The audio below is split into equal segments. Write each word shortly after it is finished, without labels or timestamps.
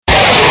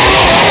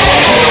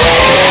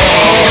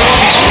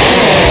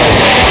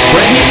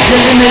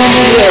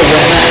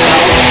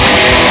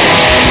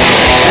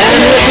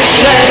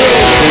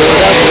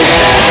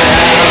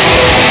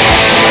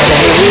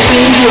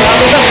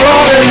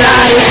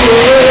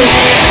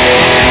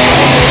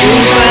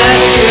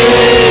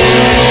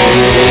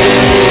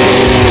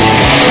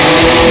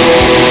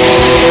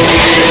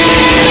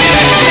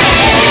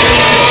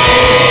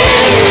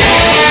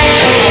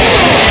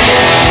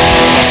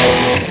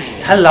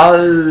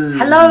Hello.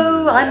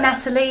 Hello, I'm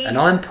Natalie. And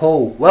I'm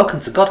Paul. Welcome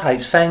to God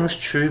Hates Fangs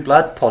True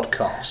Blood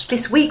podcast.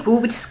 This week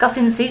we'll be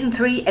discussing Season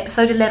 3,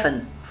 Episode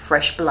 11,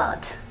 Fresh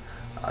Blood.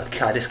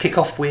 Okay, let's kick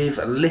off with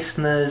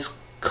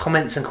listeners'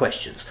 comments and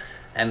questions.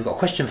 And we've got a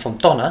question from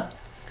Donna,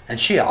 and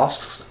she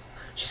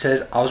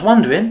says, I was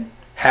wondering,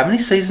 how many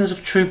seasons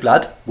of True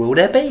Blood will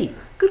there be?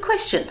 Good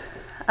question.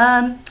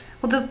 Well,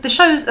 the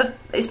show's,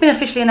 it's been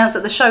officially announced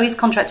that the show is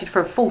contracted for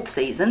a 4th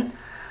season,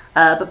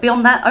 but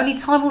beyond that, only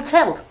time will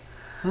tell.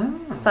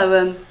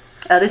 So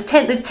there's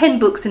 10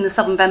 books in the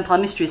Southern Vampire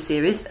Mysteries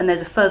series, and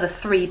there's a further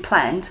 3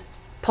 planned,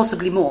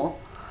 possibly more.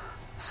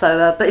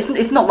 So, but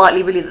it's not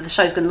likely really that the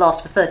show's going to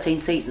last for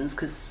 13 seasons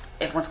because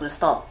everyone's going to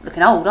start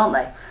looking old, aren't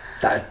they?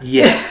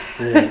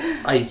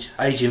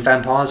 Aging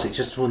vampires, it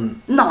just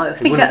wouldn't. No,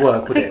 wouldn't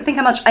work, would it? Think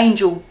how much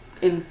Angel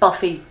in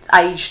Buffy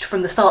aged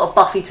from the start of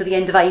Buffy to the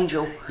end of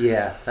Angel.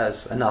 Yeah, that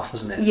was enough,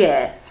 wasn't it?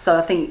 Yeah, so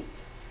I think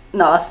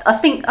I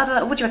think I don't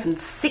know. What do you reckon?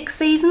 6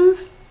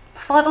 seasons,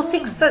 5 or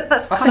 6.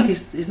 That's. I think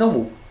it's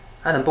normal.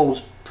 Alan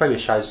Ball's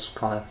previous shows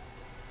kind of.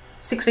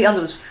 6 Feet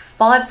Under was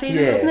 5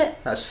 seasons, wasn't it?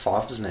 That's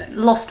 5, wasn't it?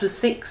 Lost was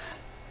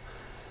 6.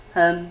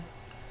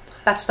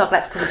 Battlestar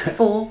Galactica was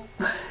 4.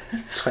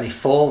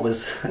 24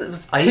 was. It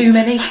was 8. too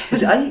many.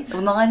 Was it 8?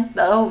 Or 9?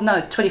 Oh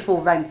no,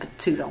 24 ran for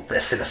too long. But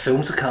there's still a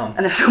film to come.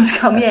 And a film to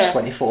come, yeah.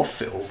 24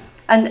 film.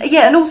 And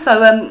yeah, and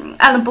also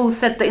Alan Ball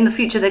said that in the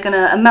future they're going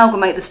to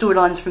amalgamate the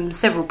storylines from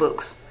several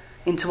books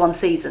into one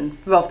season,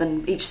 rather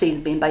than each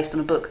season being based on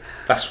a book.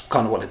 That's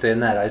kind of what they're doing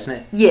now, though, isn't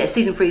it? Yeah,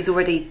 season 3 is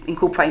already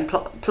incorporating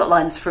plot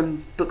lines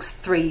from books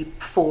 3,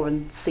 4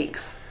 and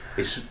 6.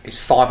 Is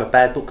 5 a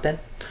bad book then?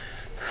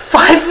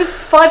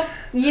 5,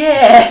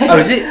 yeah. Oh,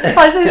 is it?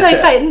 5 is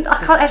okay.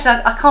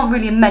 I can't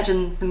really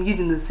imagine them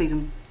using the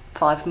season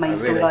 5 main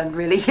storyline,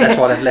 really. Yeah. That's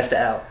why they've left it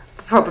out.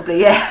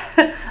 Probably, yeah.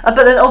 But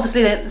then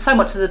obviously so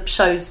much of the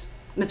show's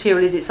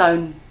material is its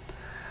own.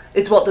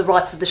 It's what the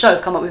writers of the show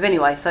have come up with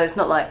anyway, so it's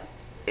not like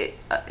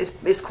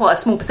it's quite a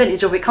small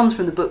percentage of it comes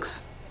from the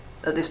books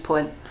at this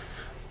point.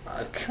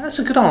 Okay, that's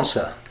a good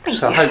answer.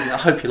 Thank you. I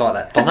hope you like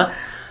that, Donna.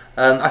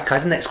 Okay,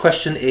 the next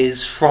question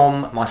is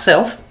from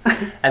myself,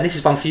 and this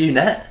is one for you,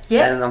 Nat.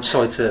 Yeah. And I'm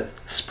sorry to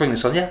spring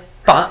this on you,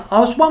 but I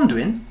was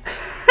wondering.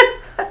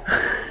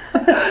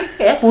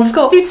 Yes.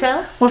 Well, do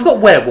tell. We've got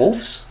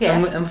werewolves,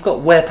 yeah. and we've got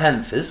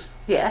werepanthers.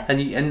 Yeah.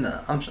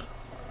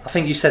 I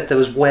think you said there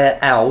was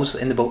were-owls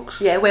in the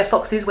books. Yeah,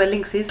 were-foxes,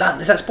 were-lynxes.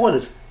 Is that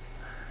spoilers?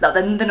 No,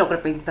 they're not going to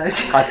bring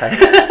those. Okay.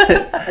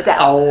 I doubt.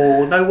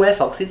 Oh, no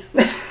were-foxes.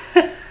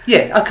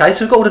 Yeah, okay,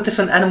 so we've got all the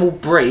different animal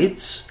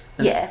breeds.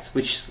 Yeah.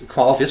 Which is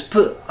quite obvious,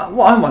 but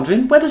what I'm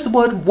wondering, where does the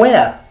word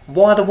were?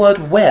 Why the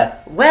word were?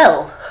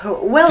 Well.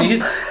 Do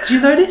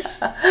you know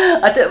this?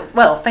 I do.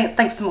 Well,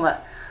 thanks to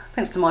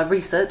my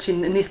research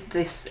in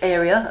this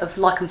area of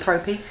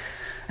lycanthropy.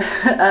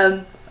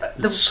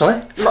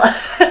 Sorry?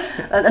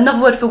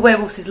 Another word for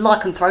werewolves is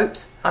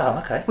lycanthropes. Oh,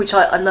 okay. Which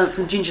I learnt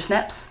from Ginger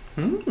Snaps,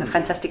 a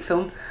fantastic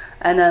film.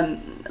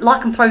 And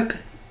lycanthrope,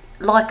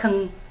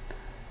 lichen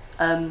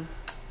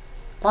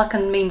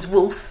means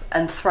wolf,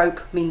 and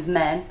thrope means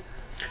man.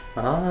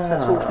 Ah. So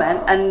that's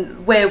wolfman.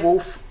 And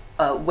werewolf,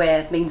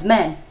 were means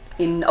man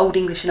in Old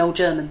English and Old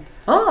German.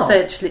 Oh. So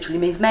it just literally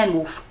means man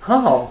wolf.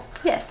 Oh.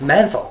 Yes.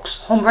 Man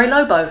fox. Hombre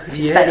lobo, if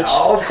you're Spanish.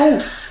 Oh, of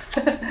course.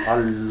 I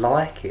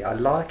like it.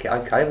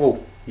 Okay, well,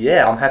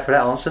 yeah, I'm happy with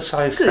that answer,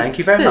 so thank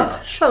you very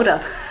much. Well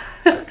done.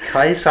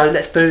 Okay, so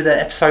let's do the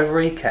episode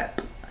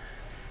recap.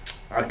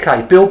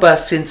 Okay, Bill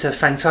bursts into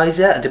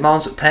Fantasia and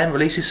demands that Pam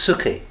releases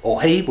Sookie,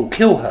 or he will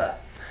kill her.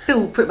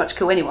 Bill will pretty much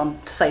kill anyone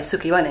to save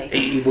Sookie, won't he?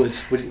 He would.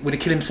 Would he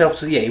kill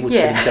himself? Yeah, he would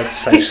kill himself to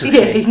save Sookie.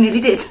 Yeah, he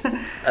nearly did.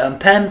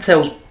 Pam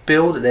tells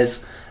Bill that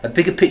there's a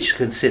bigger picture to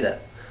consider,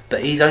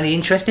 but he's only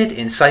interested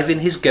in saving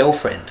his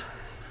girlfriend.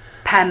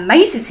 Pam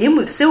maces him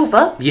with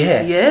silver.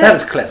 Yeah, that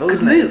was clever,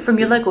 wasn't it? Good move from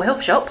your local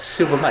health shop.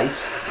 Silver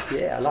mace.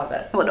 Yeah, I like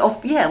that. What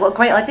a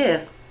great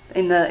idea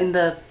in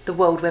the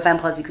world where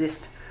vampires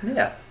exist.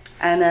 Yeah.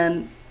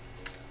 And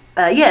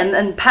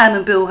and Pam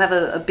and Bill have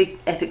a big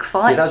epic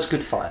fight. Yeah, that was a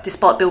good fight.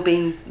 Despite Bill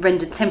being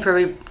rendered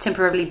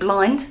temporarily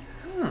blind.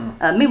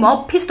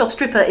 Meanwhile, pissed off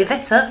stripper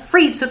Iveta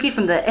frees Sookie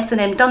from the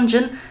S&M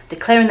dungeon,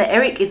 declaring that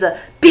Eric is a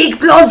big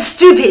blonde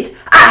stupid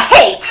I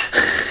hate.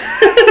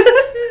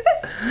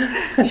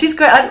 She's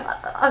great.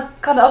 I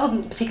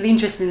wasn't particularly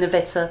interested in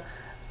Iveta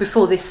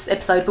before this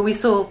episode, but we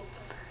saw.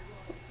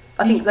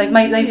 I think they've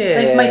made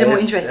her more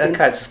interesting. Her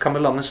character's come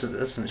along,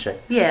 hasn't she?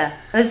 Yeah,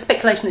 there's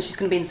speculation that she's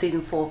going to be in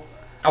season 4.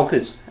 Oh,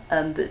 good.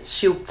 That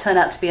she'll turn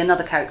out to be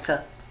another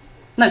character.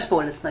 No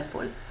spoilers.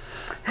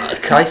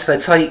 Okay, so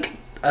they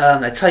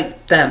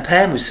take down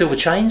Pam with silver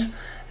chains,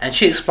 and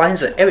she explains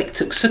that Eric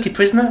took Sookie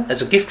prisoner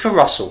as a gift for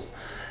Russell,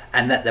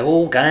 and that they're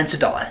all going to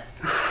die.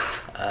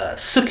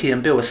 Sookie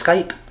and Bill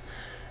escape,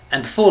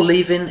 and before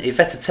leaving,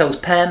 Iveta tells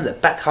Pam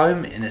that back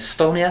home in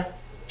Estonia,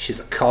 she's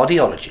a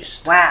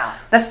cardiologist. Wow,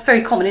 that's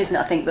very common, isn't it?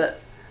 I think that.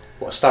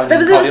 What, Estonian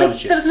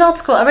cardiologist? There was an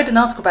article. I read an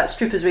article about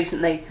strippers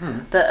recently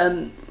that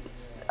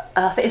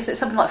I think it's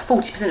something like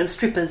 40% of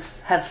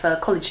strippers have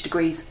college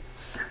degrees.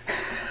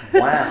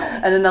 Wow.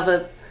 And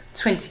another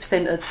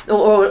 20%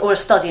 or are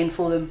studying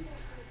for them.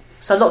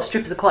 So a lot of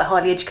strippers are quite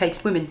highly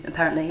educated women,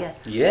 apparently. Yeah.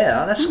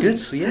 Yeah, that's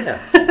good. Yeah,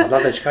 I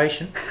love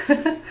education.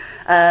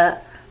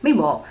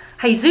 Meanwhile,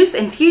 Jesus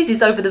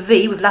enthuses over the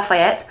V with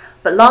Lafayette,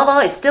 but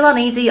Lala is still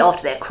uneasy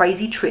after their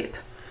crazy trip.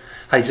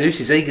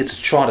 Jesus is eager to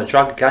try the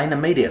drug again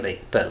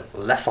immediately, but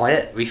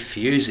Lafayette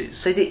refuses.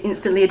 So is it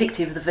instantly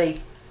addictive, the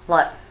V?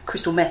 Like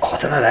crystal meth? Oh, I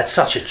don't know, that's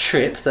such a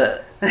trip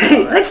that...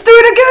 Let's do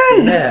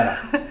it again!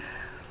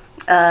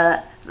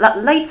 Yeah.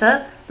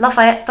 Later,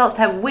 Lafayette starts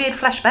to have weird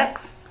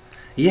flashbacks.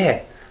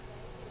 Yeah.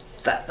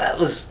 That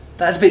was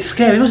a bit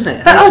scary, wasn't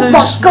it? Oh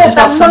my god,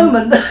 that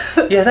moment!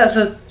 Yeah, that was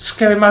a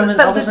scary moment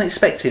I wasn't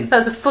expecting. That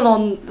was a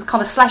full-on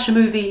kind of slasher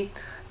movie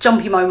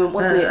jumpy moment,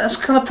 wasn't it? That's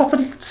kind of proper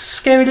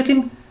scary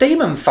looking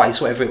demon face,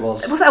 whatever it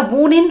was. Was that a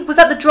warning? Was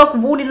that the drug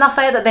warning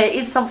Lafayette that there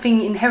is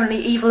something inherently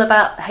evil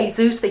about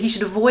Jesus, that he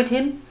should avoid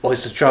him? Or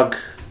is the drug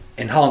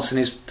enhancing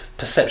his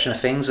perception of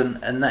things,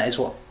 and that is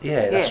what,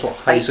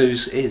 that's what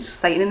Jesus is.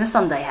 Satan in a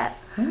Sunday hat.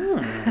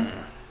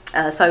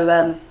 So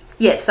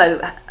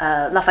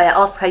Lafayette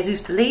asks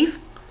Jesus to leave.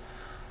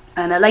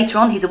 And later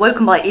on, he's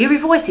awoken by eerie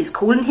voices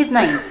calling his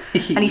name.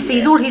 And he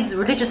sees all his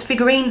religious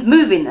figurines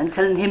moving and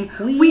telling him,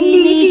 "We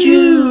need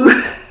you!"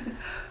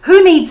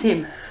 Who needs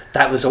him?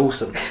 That was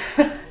awesome.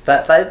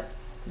 that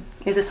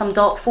Is there some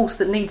dark force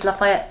that needs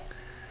Lafayette?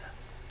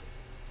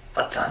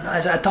 I don't know.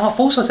 Is that a dark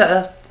force, or is that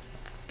a...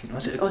 Or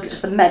is it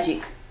just the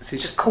magic? Is it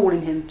just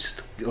calling him?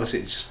 Or is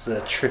it just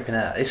tripping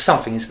out? It's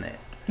something, isn't it?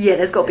 Yeah,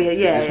 there's got to be a...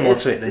 Yeah, there's more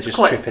to it than just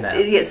tripping out.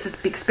 Yeah, it's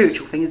a big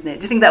spiritual thing, isn't it?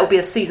 Do you think that will be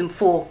a season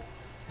 4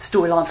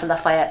 storyline for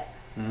Lafayette?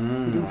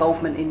 His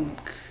involvement in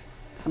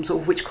some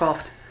sort of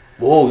witchcraft?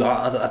 Whoa,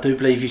 I do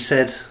believe you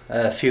said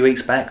a few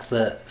weeks back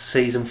that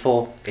season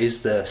 4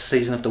 is the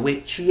season of the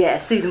witch. Yeah,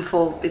 season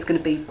 4 is going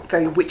to be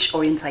very witch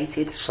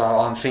orientated. So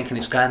I'm thinking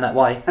it's going that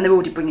way. And they're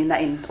already bringing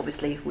that in,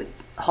 obviously, with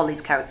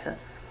Holly's character.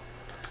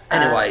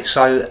 Anyway,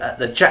 so at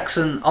the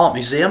Jackson Art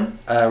Museum,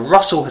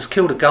 Russell has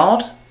killed a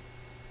guard.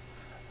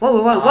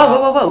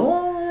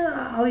 Whoa.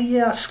 Oh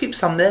yeah, I skipped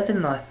some there,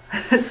 didn't I?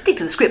 Stick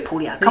to the script,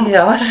 Paulio. Come on.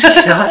 Yeah,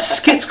 I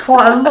skipped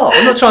quite a lot.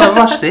 I'm not trying to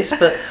rush this,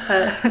 but...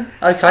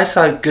 Okay,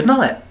 so good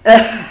night.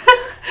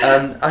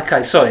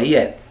 Okay, sorry,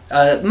 yeah.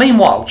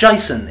 Meanwhile,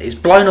 Jason is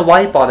blown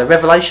away by the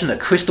revelation that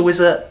Crystal is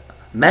a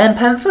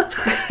man-panther?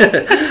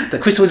 The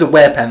Crystal is a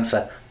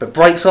were-panther, but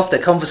breaks off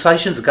their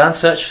conversation to go and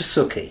search for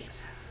Sookie.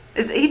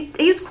 He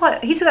took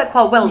that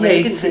quite well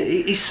there, didn't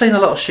he? He's seen a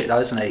lot of shit though,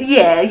 hasn't he?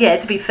 Yeah,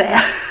 to be fair.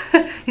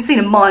 He's seen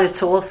a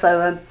Minotaur,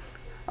 so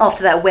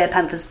after that,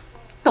 were-panther's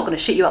not going to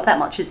shit you up that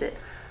much, is it?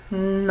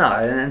 No,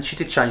 and she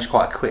did change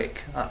quite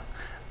quick. I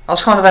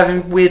was kind of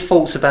having weird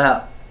thoughts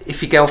about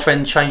if your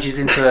girlfriend changes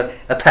into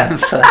a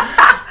panther,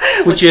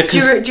 would you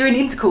during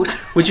intercourse?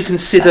 Would you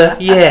consider?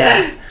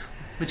 Yeah.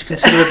 Would you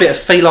consider a bit of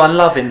feline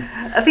loving?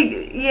 I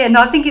think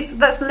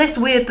that's less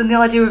weird than the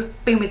idea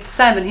of being with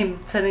Sam and him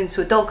turning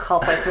into a dog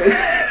halfway through.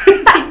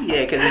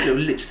 Yeah, getting his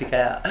little lipstick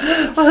out.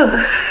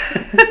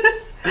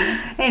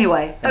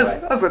 Anyway.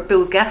 Over at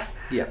Bill's gaff,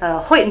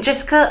 yeah. Hoyt and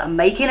Jessica are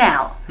making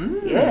out.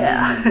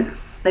 Yeah.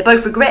 They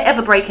both regret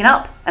ever breaking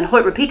up, and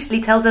Hoyt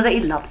repeatedly tells her that he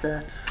loves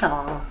her.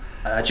 Aww.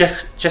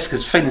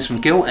 Jessica's feeling some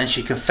guilt, and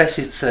she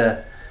confesses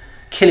to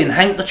killing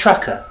Hank the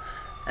trucker,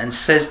 and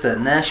says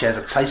that now she has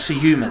a taste for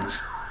humans.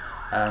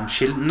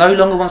 She no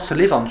longer wants to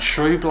live on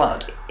true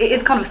blood. It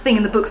is kind of a thing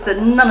in the books that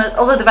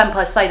although the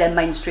vampires say they're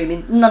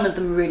mainstreaming, none of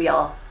them really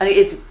are, and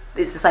it's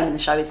the same in the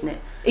show, isn't it?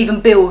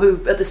 Even Bill,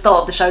 who at the start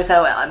of the show said,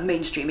 "Oh, I'm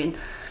mainstreaming,"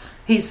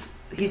 he's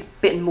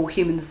bitten more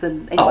humans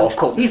than anyone. Oh, of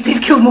course. He's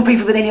killed more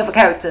people than any other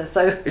character.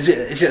 So is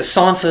it a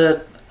sign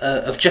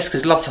of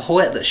Jessica's love for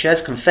Hoyt that she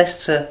has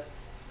confessed to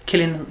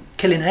killing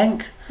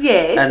Hank?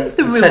 Yeah, it's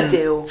the real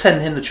deal.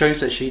 Telling him the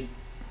truth that she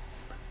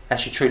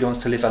actually truly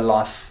wants to live her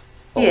life.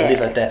 Or live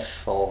her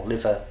death, or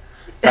live her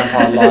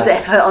vampire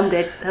life. Her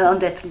undead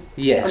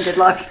yes. Undead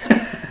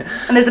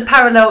life. And there's a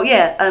parallel,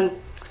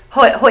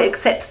 Hoyt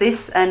accepts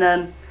this,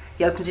 and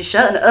he opens his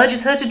shirt and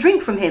urges her to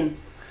drink from him.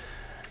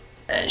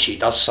 And she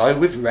does so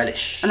with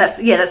relish. And that's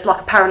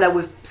like a parallel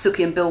with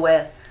Sookie and Bill,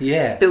 where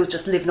Bill's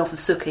just living off of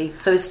Sookie.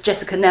 So is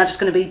Jessica now just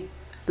going to be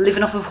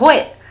living off of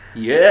Hoyt?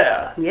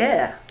 Yeah.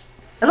 Yeah.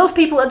 A lot of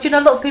people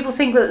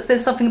think that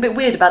there's something a bit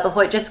weird about the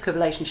Hoyt-Jessica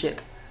relationship.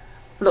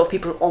 A lot of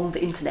people on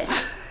the internet.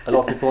 A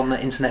lot of people on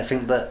the internet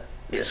think that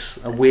it's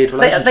a weird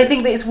relationship. They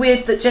think that it's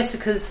weird that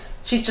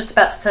she's just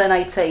about to turn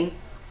 18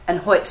 and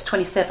Hoyt's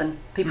 27.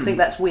 People think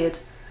that's weird.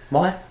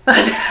 Why?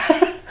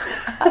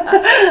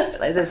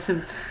 There's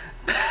some...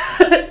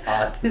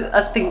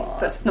 I think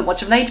that's not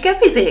much of an age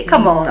gap, is it?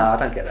 Come on. No, I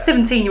don't get that.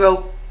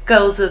 17-year-old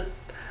girls are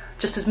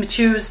just as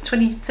mature as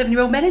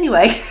 27-year-old men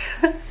anyway,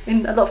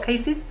 in a lot of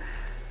cases.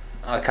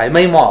 Okay,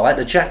 meanwhile, at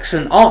the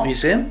Jackson Art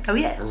Museum,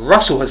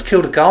 Russell has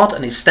killed a guard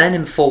and is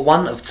standing before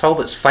one of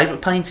Talbot's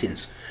favourite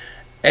paintings.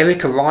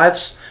 Eric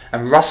arrives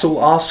and Russell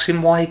asks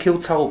him why he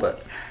killed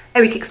Talbot.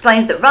 Eric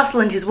explains that Russell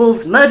and his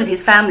wolves murdered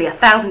his family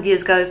 1,000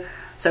 years ago,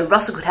 so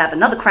Russell could have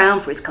another crown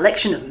for his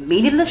collection of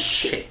meaningless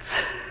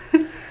shit.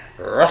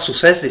 Russell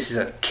says this is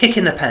a kick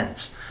in the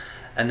pants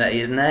and that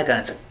he is now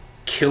going to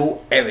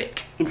kill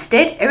Eric.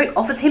 Instead, Eric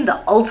offers him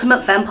the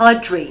ultimate vampire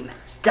dream,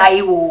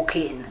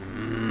 daywalking.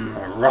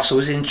 Russell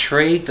is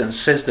intrigued and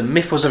says the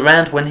myth was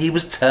around when he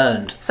was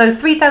turned. So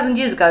 3,000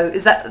 years ago,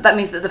 that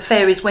means that the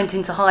fairies went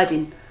into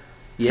hiding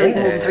more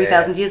than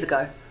 3,000 years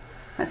ago.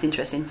 That's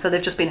interesting. So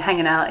they've just been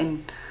hanging out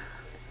in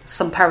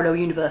some parallel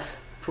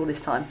universe for all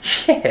this time.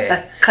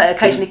 Yeah.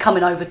 Occasionally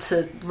coming over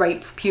to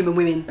rape human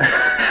women.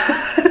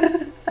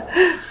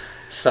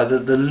 So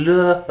the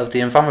lure of the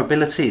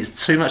invulnerability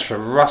is too much for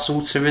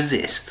Russell to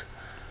resist.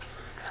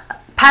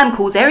 Pam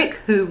calls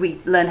Eric, who we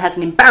learn has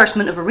an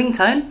embarrassment of a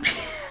ringtone,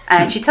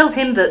 and she tells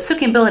him that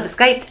Sookie and Bill have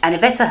escaped and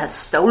Iveta has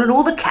stolen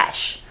all the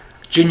cash.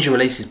 Ginger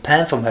releases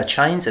Pam from her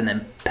chains, and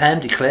then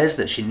Pam declares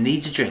that she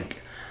needs a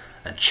drink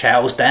and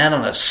chows down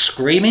on a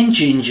screaming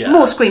Ginger.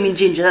 More screaming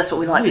Ginger, that's what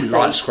we like to see. We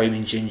like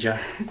screaming Ginger.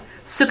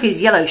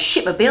 Sookie's yellow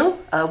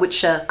shipmobile,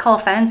 which car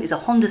fans is a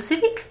Honda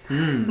Civic,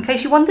 in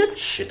case you wondered.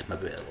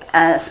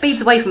 Shitmobile.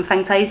 Speeds away from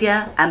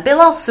Fantasia, and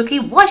Bill asks Sookie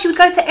why she would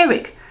go to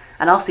Eric,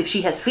 and asks if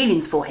she has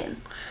feelings for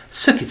him.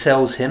 Sookie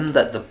tells him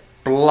that the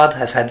blood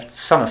has had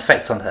some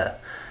effect on her,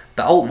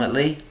 but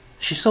ultimately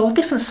she saw a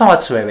different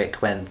side to Eric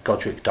when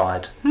Godric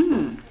died.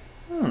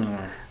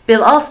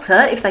 Bill asks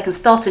her if they can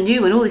start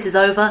anew when all this is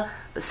over,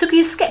 but Sookie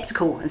is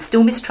sceptical and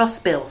still mistrusts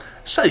Bill.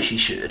 So she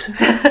should.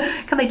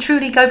 Can they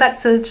truly go back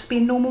to just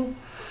being normal?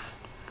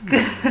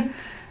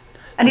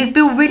 And is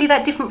Bill really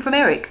that different from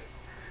Eric?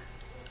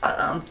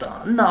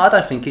 No, I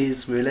don't think he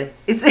is, really.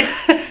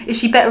 Is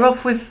she better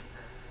off with...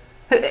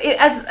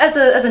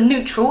 As a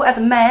neutral, as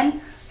a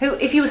man, who,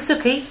 if you were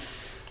Sookie,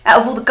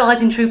 out of all the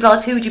guys in True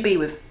Blood, who would you be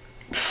with?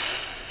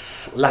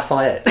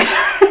 Lafayette.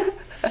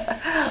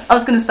 I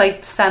was going to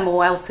say Sam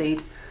or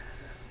Alcide.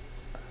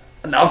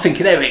 No, I'm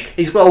thinking Eric.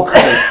 He's well cool.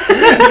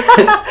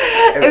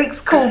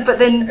 Eric's cool, but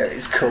then...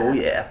 Eric's cool,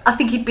 yeah. I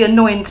think he'd be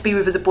annoying to be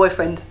with as a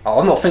boyfriend. Oh,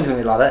 I'm not thinking of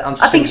it like that.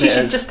 I think she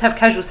should just have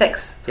casual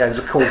sex. Yeah, there's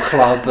a cool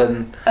club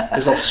and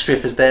there's lots of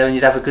strippers there and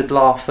you'd have a good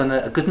laugh and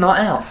a good night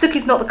out.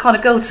 Sookie's not the kind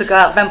of girl to go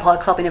out vampire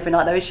clubbing every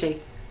night though, is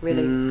she?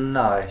 Really?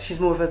 No. She's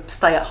more of a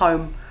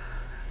stay-at-home,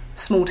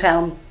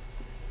 small-town...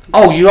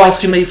 Oh, you're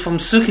asking me from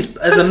Sookie's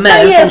as from a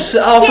man? yeah.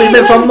 I think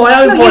meant from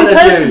my own point of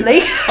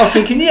personally. view. I'm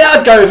thinking, yeah,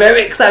 I'd go with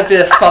Eric. That'd be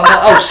a fun night.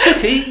 Oh,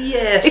 Sookie,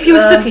 yes. If you were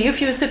Sookie, who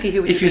would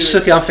you be? If you're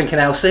Sookie, I'm thinking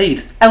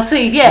Alcide.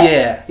 Alcide, yeah.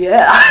 Yeah.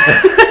 Yeah.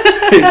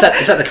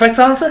 Is that the correct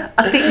answer?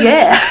 I think,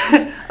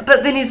 yeah.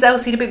 But then is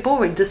Alcide a bit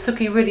boring? Does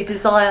Sookie really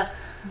desire...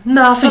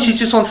 No, I think she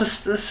just wants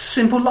a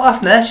simple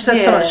life now. She's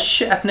had so Yeah. much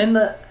shit happening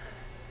that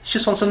she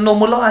just wants a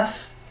normal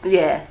life.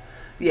 Yeah.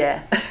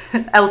 Yeah.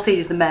 Alcide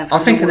is the man for I'm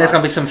the thinking normal there's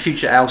life. going to be some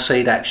future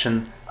Alcide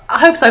action. I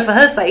hope so for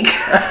her sake.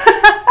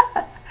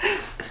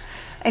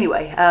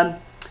 Anyway,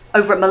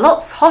 over at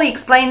Malot's, Holly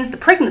explains the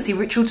pregnancy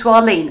ritual to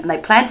Arlene and they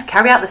plan to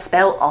carry out the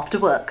spell after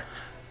work.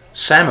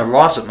 Sam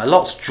arrives at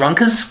Malot's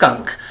drunk as a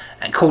skunk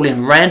and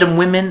calling random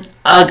women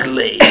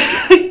ugly.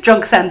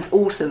 Drunk Sam's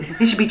awesome.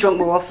 He should be drunk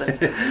more often.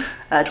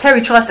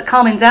 Terry tries to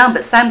calm him down,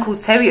 but Sam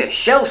calls Terry a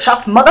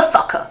shell-shocked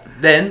motherfucker.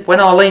 Then, when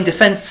Arlene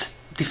defends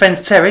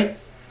Terry,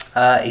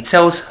 he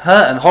tells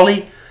her and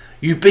Holly,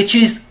 "You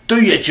bitches,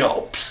 do your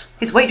jobs."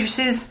 His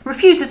waitresses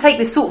refuse to take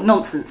this sort of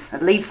nonsense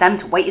and leave Sam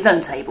to wait his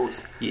own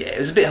tables. Yeah, it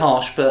was a bit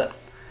harsh, but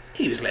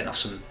he was letting off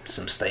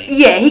some steam.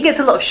 Yeah, he gets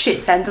a lot of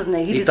shit, Sam, doesn't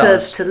he? He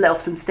deserves does. to let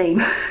off some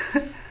steam.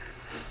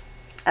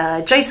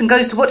 Jason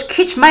goes to watch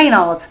Kitch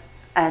Maynard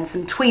and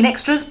some tween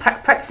extras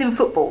practicing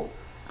football.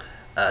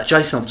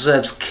 Jason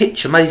observes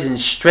Kitch's amazing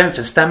strength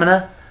and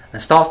stamina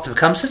and starts to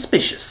become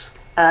suspicious.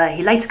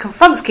 He later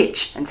confronts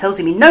Kitch and tells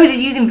him he knows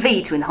he's using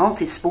V to enhance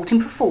his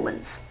sporting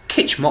performance.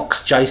 Kitch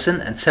mocks Jason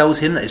and tells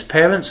him that his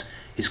parents,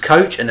 his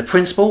coach and the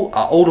principal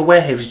are all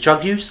aware of his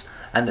drug use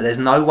and that there's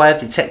no way of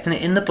detecting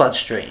it in the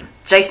bloodstream.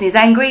 Jason is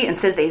angry and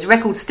says that his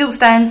record still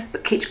stands,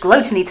 but Kitch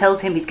gloatingly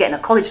tells him he's getting a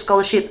college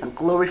scholarship and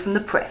glory from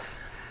the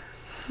press.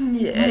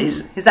 Yeah,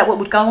 Is that what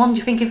would go on? Do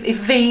you think if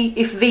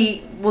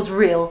V was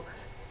real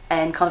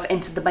and kind of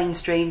entered the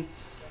mainstream,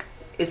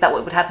 is that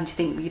what would happen? Do you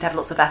think you'd have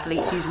lots of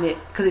athletes using it?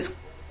 Because it's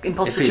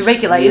impossible to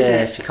regulate, isn't it?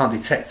 Yeah, if you can't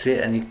detect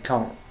it and you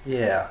can't...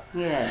 Yeah.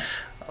 Yeah.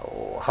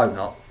 Oh, I hope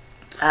not.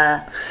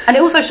 And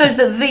it also shows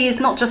that V is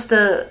not just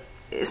a...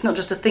 It's not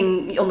just a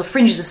thing on the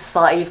fringes of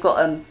society. You've got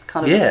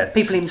kind of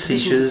people in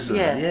positions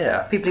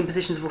of, people in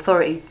positions of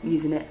authority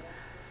using it.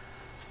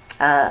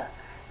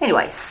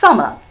 Anyway,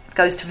 Summer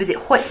goes to visit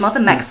Hoyt's mother,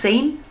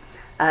 Maxine.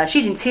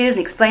 She's in tears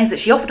and explains that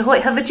she offered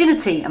Hoyt her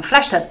virginity and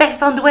flashed her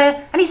best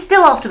underwear, and he's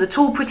still after the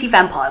tall, pretty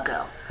vampire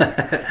girl.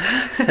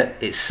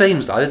 It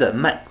seems, though, that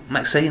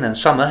Maxine and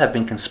Summer have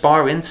been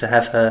conspiring to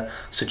have her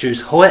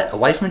seduce Hoyt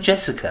away from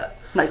Jessica.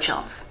 No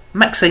chance.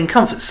 Maxine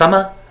comforts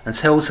Summer and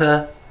tells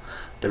her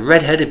the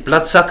red-headed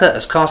bloodsucker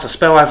has cast a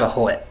spell over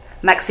Hoyt.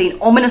 Maxine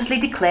ominously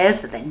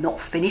declares that they're not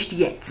finished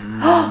yet.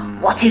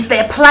 What is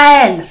their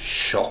plan?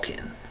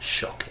 Shocking.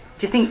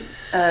 Do you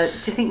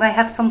think they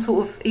have some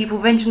sort of evil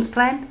vengeance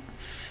plan?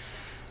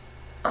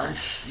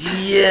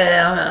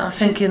 Yeah, I'm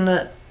thinking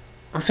that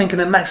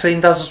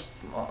Maxine does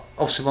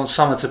obviously want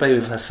Summer to be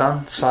with her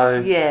son, so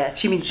Yeah,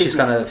 she means she's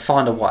business. going to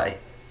find a way.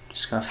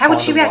 She's gonna How would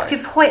find she a react way.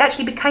 if Hoyt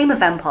actually became a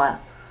vampire?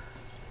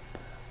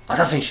 I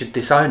don't think she'd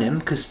disown him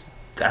because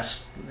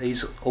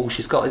he's all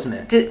she's got,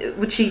 isn't it?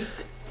 Would she?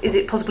 Is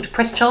it possible to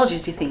press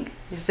charges? Do you think?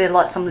 Is there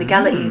like some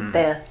legality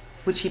there?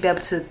 Would she be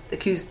able to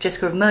accuse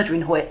Jessica of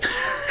murdering Hoyt?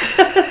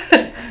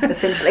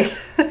 Essentially.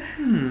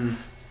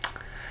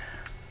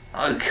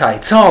 Okay,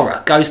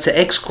 Tara goes to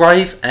Egg's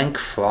grave and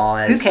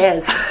cries. Who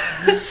cares?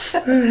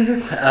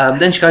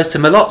 Then she goes to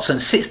Melot's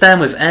and sits down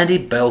with Andy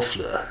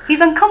Belfleur.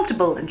 He's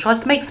uncomfortable and tries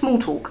to make small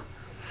talk.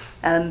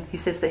 He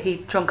says that he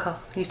used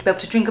to be able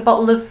to drink a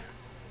bottle of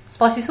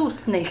spicy sauce,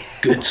 didn't he?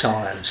 Good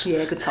times.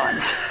 Yeah, good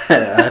times.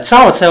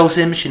 Tara tells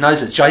him she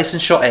knows that Jason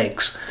shot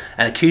Eggs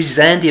and accuses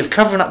Andy of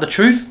covering up the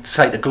truth to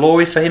take the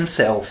glory for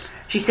himself.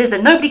 She says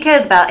that nobody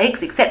cares about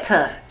Eggs except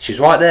her. She's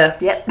right there.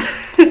 Yep.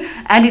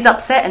 Andy's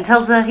upset and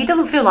tells her he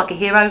doesn't feel like a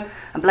hero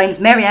and blames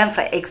Marianne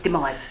for Egg's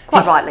demise.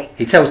 Quite rightly.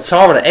 He tells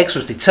Tara that Eggs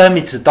was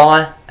determined to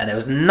die and there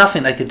was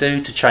nothing they could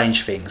do to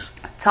change things.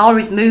 Tara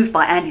is moved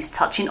by Andy's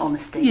touching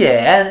honesty.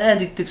 Yeah, and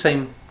Andy did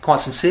seem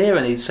quite sincere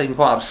and he seemed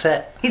quite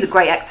upset. He's a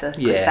great actor,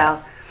 Chris Yeah.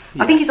 Bauer.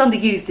 Yeah. I think he's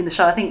underused in the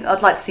show. I think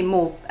I'd like to see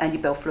more Andy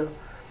Belfleur.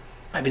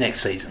 Maybe next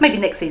season. Maybe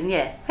next season,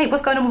 yeah. Hey,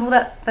 what's going on with all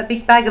that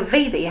big bag of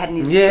V that he had in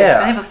his Yeah. desk?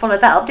 They never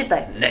followed that up, did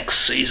they? Next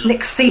season.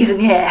 Next season,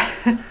 yeah.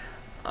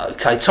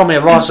 Okay, Tommy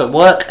arrives at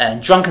work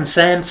and drunken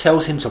Sam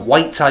tells him to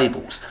wait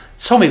tables.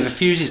 Tommy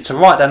refuses to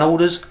write down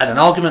orders and an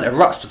argument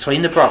erupts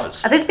between the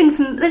brothers. There's been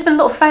a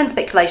lot of fan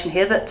speculation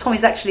here that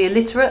Tommy's actually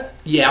illiterate.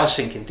 Yeah, I was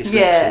thinking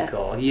dyslexic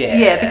or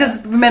Yeah,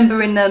 because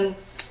remember in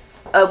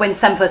when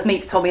Sam first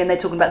meets Tommy and they're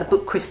talking about the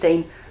book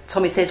Christine,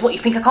 Tommy says, "What, you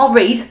think I can't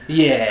read?"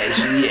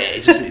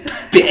 It's a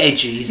bit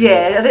edgy, isn't it?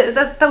 Yeah,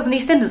 that was an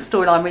EastEnders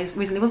storyline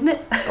recently, wasn't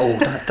it? Oh,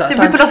 They're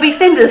ripping off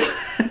EastEnders.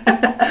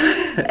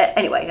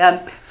 Anyway,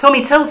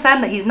 Tommy tells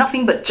Sam that he's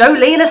nothing but Joe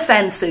Lee in a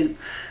sand suit.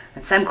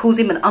 And Sam calls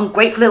him an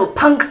ungrateful little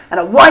punk and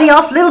a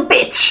whiny-ass little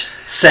bitch.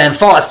 Sam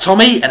fires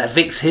Tommy and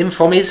evicts him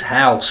from his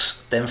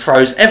house, then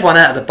throws everyone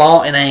out of the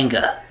bar in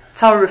anger.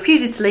 Tara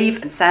refuses to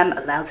leave and Sam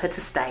allows her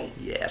to stay.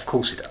 Yeah, of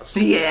course he does.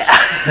 Yeah.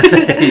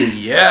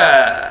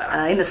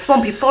 Yeah. In the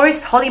swampy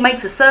forest, Holly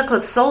makes a circle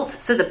of salt,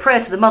 says a prayer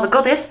to the mother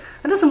goddess,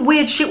 and does some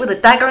weird shit with a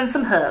dagger and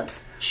some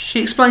herbs.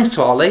 She explains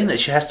to Arlene that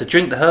she has to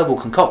drink the herbal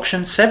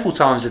concoction several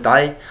times a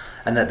day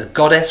and that the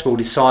goddess will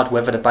decide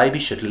whether the baby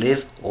should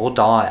live or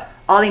die.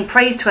 Arlene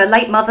prays to her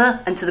late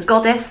mother and to the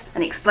goddess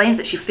and explains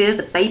that she fears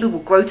the baby will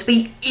grow to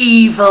be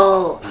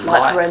evil,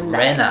 like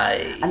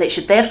Renee, and that it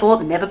should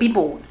therefore never be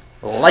born.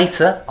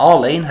 Later,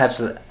 Arlene has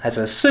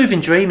a soothing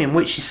dream in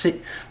which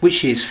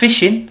she is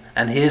fishing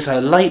and hears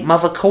her late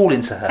mother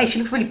calling to her. Hey, she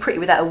looks really pretty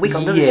without a wig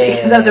on, doesn't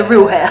she? That was her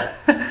real hair.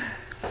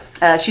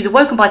 She's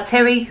awoken by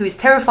Terry, who is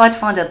terrified to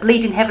find her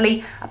bleeding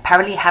heavily,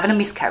 apparently having a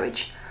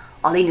miscarriage.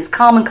 Arlene is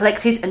calm and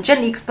collected and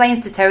gently explains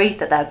to Terry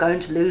that they are going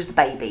to lose the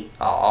baby.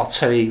 Oh,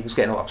 Terry was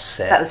getting all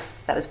upset.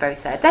 That was very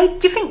sad. Dave,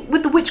 do you think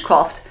with the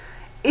witchcraft,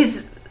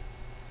 is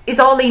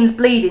Arlene's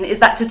bleeding, is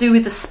that to do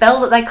with the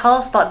spell that they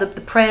cast, like the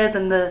prayers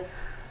and the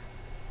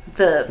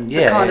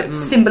kind of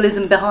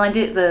symbolism behind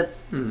it,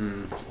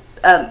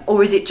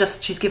 or is it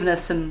just she's given her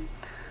some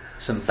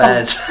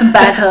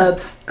bad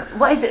herbs?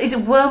 What is it? Is it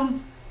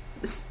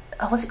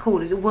what's it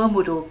called? Is it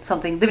wormwood or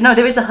something? No,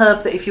 there is a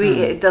herb that if you eat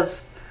it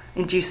does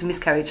induce a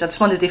miscarriage. I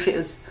just wondered if it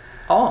was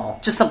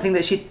just something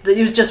that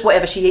it was just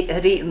whatever she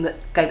had eaten that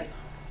gave it.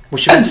 Was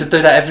she meant to do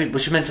that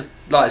was she meant to,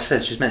 like I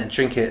said, she was meant to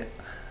drink it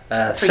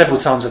several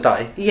times a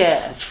day?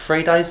 Yeah.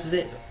 3 days, is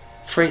it?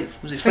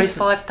 Was it 3 to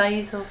 5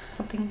 days or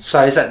something?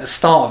 So is that the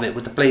start of it?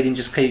 Would the bleeding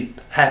just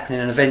keep happening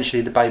and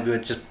eventually the baby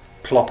would just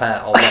plop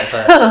out or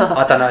whatever?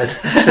 I don't know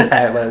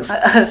how it works.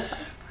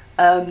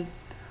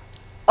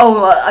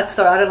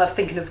 Sorry, I don't like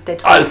thinking of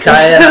dead faces.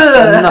 Okay,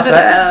 enough of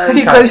that. Okay.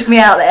 You grossed me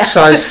out there.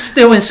 So,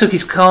 still in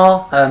Suki's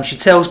car, she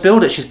tells Bill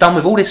that she's done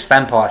with all this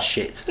vampire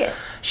shit.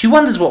 Yes. She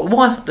wonders what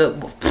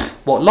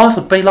life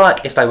would be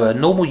like if they were a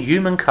normal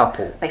human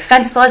couple. They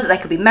fantasise that they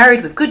could be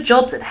married with good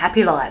jobs and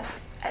happy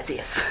lives. As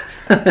if.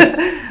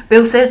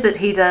 Bill says that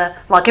he'd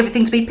like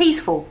everything to be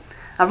peaceful.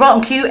 And right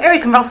on cue,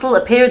 Eric and Russell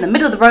appear in the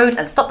middle of the road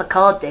and stop the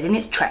car dead in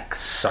its tracks.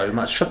 So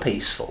much for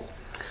peaceful.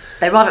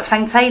 They arrive at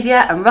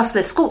Fantasia and Russell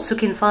escorts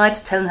Suki inside,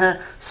 telling her,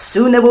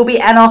 "Soon there will be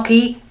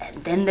anarchy,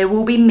 and then there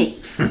will be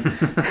me."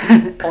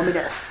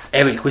 Ominous.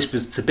 Eric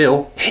whispers to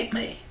Bill, "Hit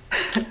me."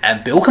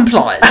 And Bill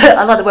complies.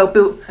 I like the way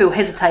Bill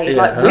hesitated,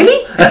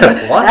 really?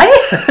 What? Hey?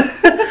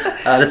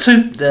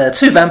 The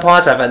two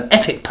vampires have an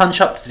epic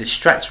punch-up to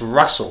distract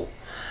Russell.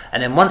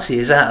 And then once he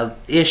is out of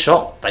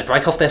earshot, they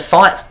break off their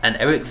fight and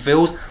Eric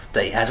reveals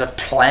that he has a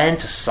plan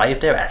to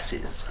save their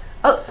asses.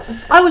 Oh,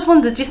 I always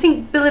wondered, do you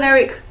think Bill and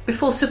Eric,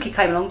 before Suki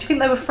came along, do you think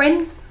they were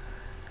friends?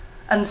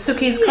 And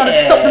Suki's kind of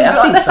stopped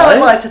them. That's how I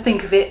like to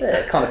think of it.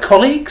 Yeah, kind of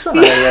colleagues,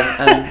 aren't they?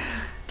 And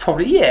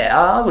probably,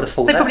 I would have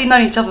thought They've probably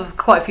known each other for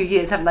quite a few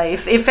years, haven't they?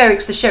 If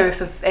Eric's the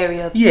sheriff of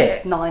Area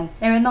 9.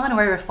 Area 9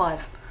 or Area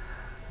 5?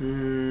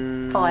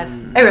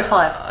 5. Area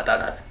 5. I don't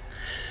know.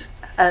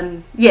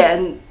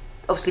 And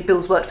obviously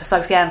Bill's worked for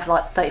Sophie Ann for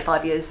like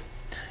 35 years.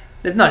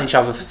 They've known each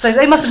other for So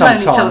they must have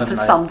known each other for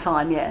some some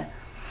time,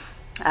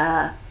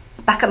 yeah.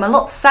 Back at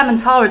Malott, Sam and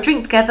Tara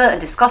drink together and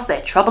discuss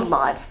their troubled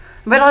lives,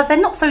 and realise they're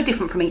not so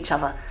different from each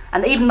other,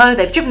 and that even though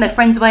they've driven their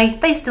friends away,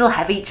 they still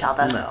have each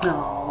other.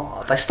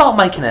 No. They start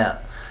making out.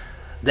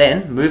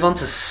 Then move on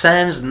to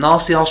Sam's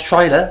nasty ass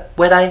trailer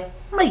where they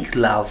make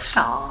love.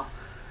 Aww.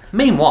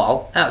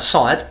 Meanwhile,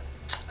 outside,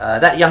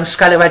 that young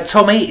scallywag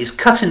Tommy is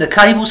cutting the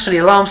cables for the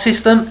alarm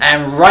system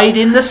and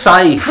raiding the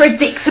safe.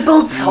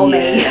 Predictable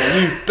Tommy. Yeah,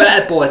 you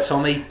bad boy,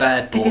 Tommy.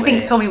 Bad boy. Did you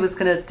think Tommy was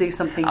going to do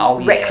something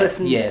reckless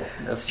and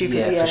stupid?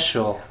 Yeah, for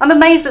sure. I'm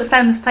amazed that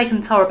Sam's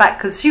taken Tara back,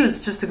 because she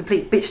was just a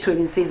complete bitch to him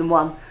in season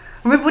 1.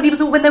 Remember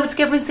when they were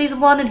together in season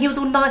 1 and he was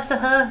all nice to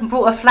her and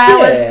brought her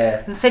flowers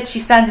and said she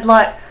sounded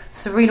like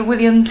Serena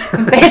Williams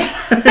in bed,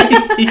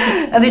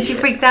 and then she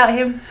freaked out at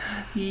him.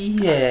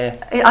 Yeah.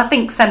 I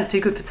think Sam's too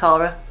good for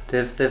Tara.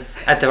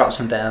 They've had their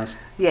ups and downs.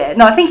 Yeah,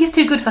 no, I think he's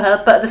too good for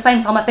her, but at the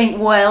same time I think,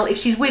 well, if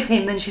she's with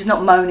him then she's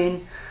not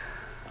moaning.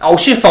 Oh,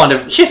 she'll find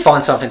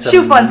something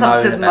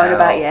to moan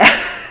about, yeah.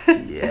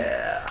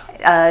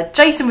 Yeah.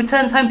 Jason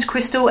returns home to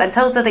Crystal and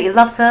tells her that he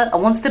loves her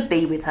and wants to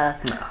be with her.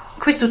 No.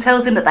 Crystal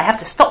tells him that they have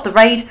to stop the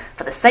raid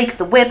for the sake of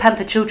the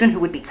werepanther children who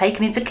would be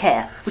taken into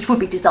care, which would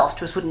be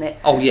disastrous, wouldn't it?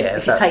 Oh yeah.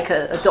 If you take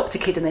a adopt a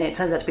kid and then it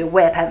turns out to be a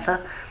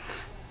werepanther.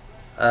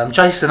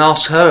 Jason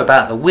asks her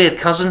about the weird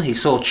cousin he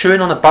saw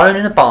chewing on a bone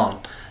in a barn,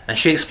 and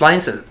she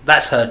explains that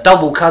that's her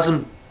double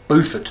cousin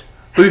Buford,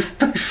 who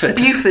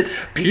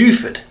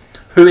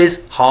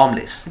is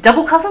harmless.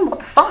 Double cousin? What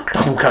the fuck?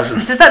 Double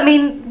cousin. Does that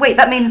mean... Wait,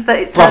 that means that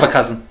it's... Brother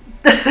cousin.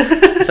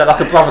 Is that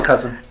like a brother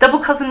cousin? Double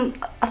cousin...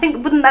 I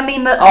think... Wouldn't that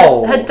mean that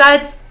her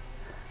dad's...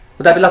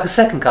 Would that be like a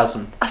second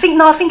cousin? I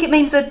think it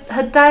means that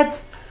her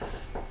dad's...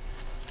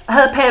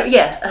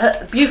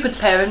 Buford's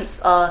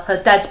parents are her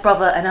dad's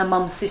brother and her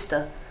mum's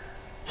sister.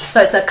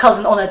 So it's a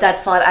cousin on her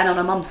dad's side and on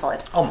her mum's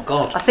side. Oh my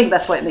god. I think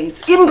that's what it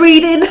means.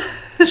 Inbreeding!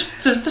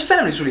 Does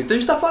families really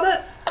do stuff like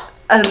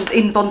that?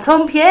 In Bon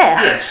Ton,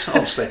 yeah. Yes,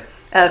 obviously.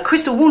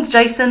 Crystal warns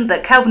Jason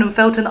that Calvin and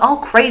Felton are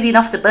crazy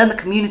enough to burn the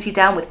community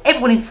down with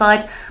everyone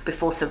inside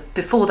before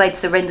they'd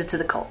surrender to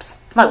the cops.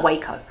 Like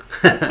Waco.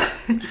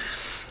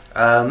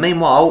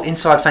 Meanwhile,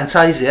 inside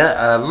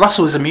Fantasia,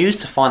 Russell is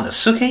amused to find that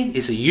Sookie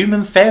is a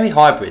human-fairy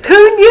hybrid.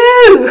 Who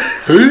knew?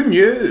 Who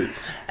knew?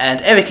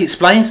 And Eric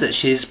explains that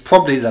she's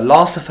probably the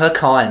last of her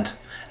kind,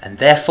 and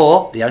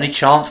therefore the only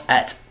chance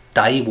at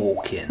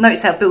daywalking.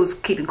 Notice how Bill's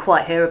keeping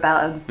quiet here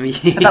about all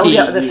the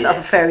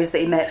other fairies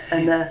that he met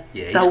and the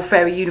whole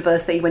fairy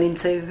universe that he went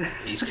into.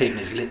 He's keeping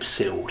his lips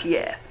sealed.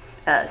 Yeah.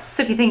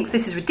 Sookie thinks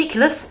this is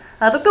ridiculous,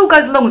 but Bill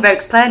goes along with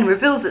Eric's plan and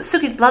reveals that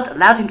Sookie's blood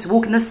allowed him to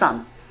walk in the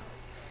sun.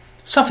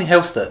 Something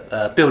else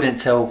that Bill didn't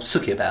tell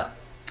Sookie about,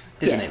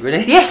 isn't it,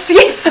 really? Yes,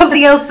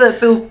 something else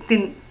that Bill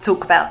didn't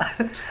talk about.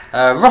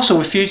 Russell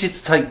refuses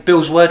to take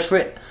Bill's word for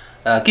it,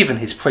 given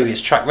his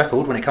previous track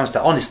record when it comes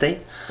to honesty.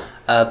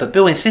 But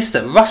Bill insists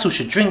that Russell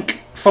should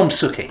drink from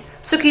Sookie.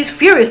 Sookie is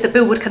furious that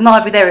Bill would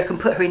connive with Eric and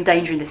put her in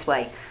danger in this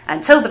way,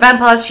 and tells the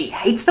vampires she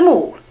hates them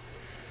all.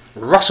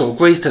 Russell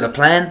agrees to the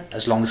plan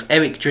as long as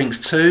Eric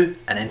drinks too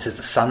and enters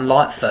the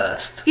sunlight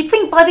first. You'd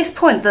think by this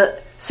point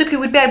that Sookie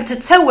would be able to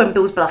tell when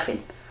Bill's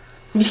bluffing.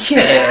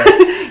 Yeah.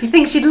 You'd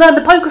think she'd learn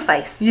the poker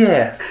face.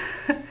 Yeah.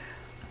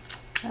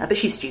 But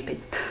she's stupid.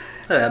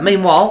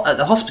 Meanwhile, at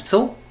the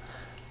hospital...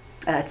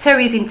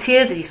 Terry is in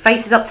tears as he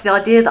faces up to the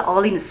idea that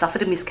Arlene has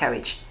suffered a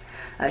miscarriage.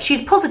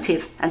 She's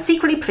positive and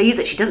secretly pleased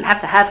that she doesn't have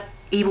to have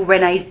evil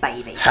Renee's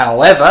baby.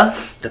 However,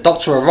 the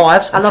doctor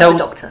arrives and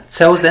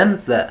tells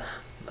them that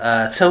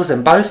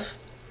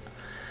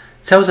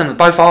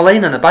both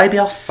Arlene and the baby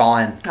are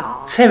fine.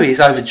 Aww. Terry is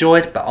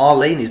overjoyed, but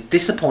Arlene is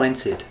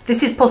disappointed.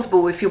 This is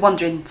possible if you're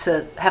wondering,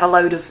 to have a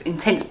load of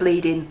intense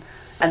bleeding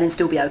and then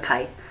still be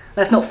okay.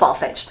 That's not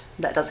far-fetched.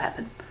 That does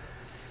happen.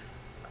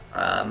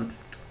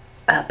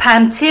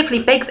 Pam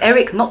tearfully begs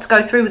Eric not to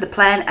go through with the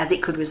plan as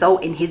it could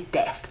result in his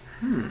death.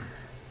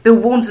 Bill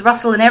warns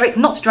Russell and Eric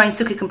not to drain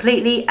Sookie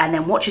completely and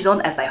then watches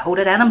on as they hold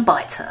her down and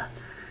bite her.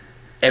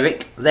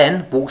 Eric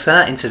then walks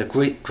out into the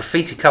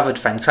graffiti-covered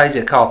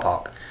Fantasia car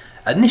park,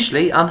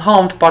 initially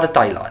unharmed by the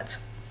daylight.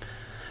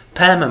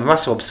 Pam and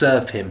Russell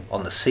observe him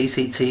on the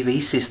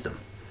CCTV system,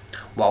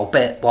 while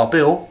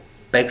Bill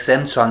begs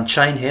them to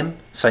unchain him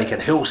so he can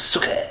heal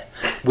Sookie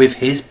with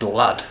his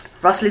blood.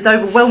 Russell is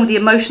overwhelmed with the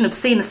emotion of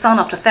seeing the sun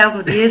after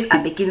thousands of years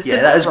and begins to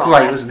cry. That was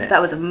great, wasn't it? That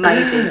was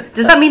amazing.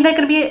 Does that mean they're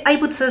going to be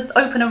able to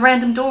open a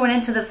random door and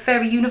enter the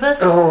fairy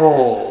universe?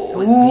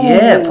 Oh, ooh,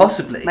 yeah,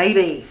 possibly.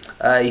 Maybe.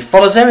 He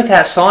follows Eric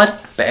outside,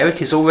 but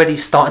Eric is already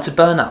starting to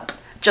burn up.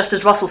 Just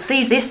as Russell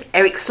sees this,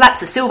 Eric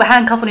slaps a silver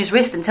handcuff on his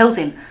wrist and tells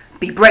him,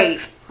 "Be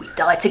brave, we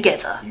die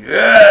together."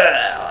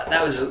 Yeah,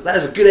 that was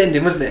a good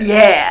ending, wasn't it?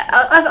 Yeah.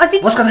 I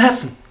did. What's going to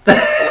happen?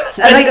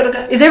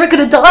 Is Eric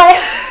going to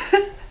die?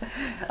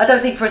 I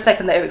don't think for a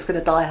second that Eric's going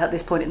to die at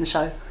this point in the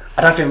show.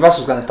 I don't think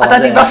Russell's going to die. I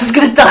don't think Russell's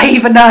going to die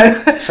either,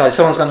 no. So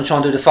someone's going to try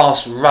and do the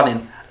fast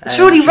running.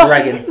 Surely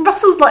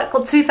Russell's like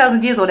got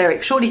 2,000 years on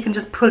Eric. Surely he can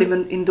just pull him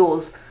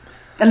indoors.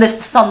 Unless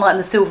the sunlight and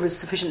the silver has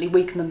sufficiently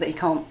weakened them that he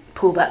can't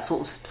pull that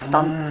sort of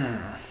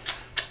stunt.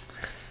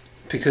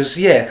 Because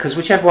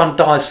whichever one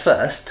dies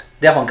first,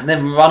 the other one can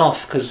then run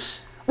off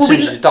because As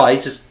soon as you die,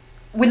 just...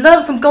 We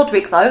learned from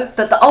Godric, though,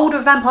 that the older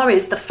a vampire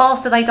is, the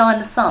faster they die in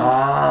the sun.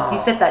 Ah. He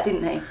said that,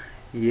 didn't he?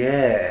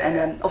 Yeah.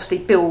 And obviously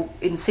Bill,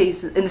 in the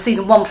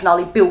season 1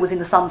 finale, Bill was in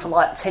the sun for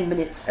like 10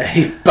 minutes.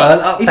 He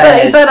burnt up He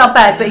bad. burnt up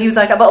bad, but he was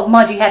okay. But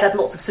mind you, he had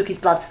lots of Suki's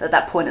blood at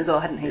that point as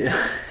well, hadn't he?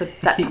 Yeah. So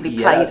that could be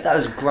Yeah, played. that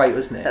was great,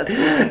 wasn't it? That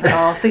was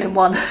awesome. Season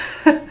 1.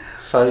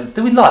 So,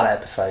 did we like that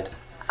episode?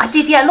 I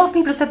did, yeah. A lot of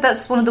people have said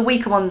that's one of the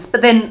weaker ones.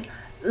 But then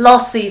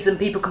last season,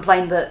 people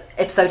complained that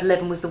episode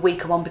 11 was the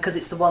weaker one because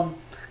it's the one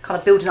kind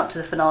of building up to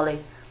the finale.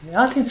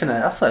 Yeah, I didn't think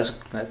that. I thought it was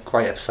a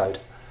great episode.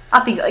 I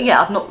think, yeah,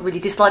 I've not really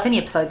disliked any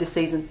episode this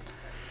season.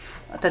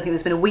 I don't think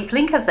there's been a weak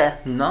link, has there?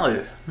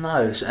 No.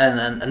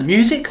 And the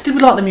music? Did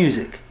we like the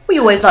music? We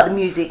always like the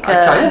music.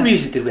 Okay, what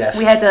music did we have?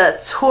 We had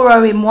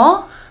Taureau et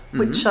moi,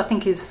 which I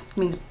think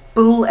means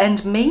bull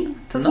and me,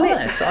 doesn't it?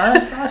 Nice.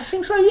 I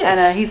think so, yes.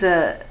 And he's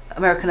an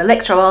American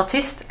electro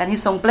artist, and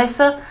his song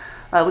Blesser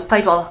was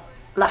played while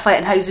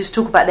Lafayette and Jesus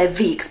talk about their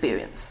V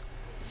experience.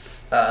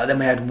 Then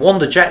we had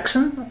Wanda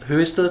Jackson, who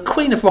is the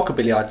Queen of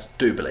Rockabilly, I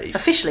do believe.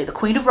 Officially the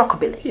Queen of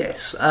Rockabilly.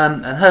 Yes,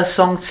 and her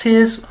song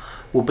Tears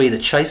will be the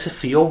chaser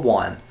for your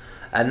wine.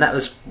 And that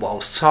was while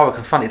Tara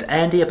confronted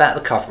Andy about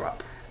the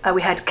cover-up.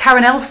 We had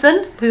Karen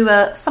Elson, who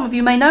some of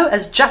you may know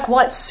as Jack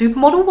White's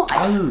supermodel wife.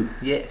 Oh,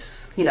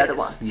 yes. You know yes. the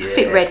one. Yeah.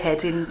 Fit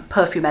redhead in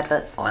perfume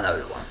adverts. I know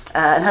the one.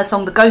 And her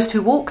song The Ghost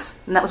Who Walks,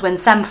 and that was when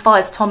Sam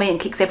fires Tommy and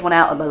kicks everyone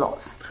out at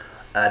Malot's.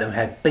 Then we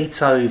had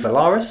Beto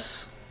Valares.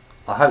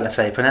 I hope that's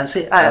how you pronounce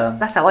it.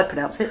 That's how I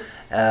pronounce it.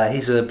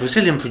 He's a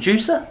Brazilian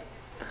producer.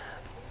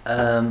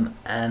 And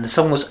the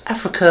song was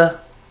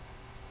Africa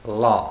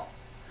La.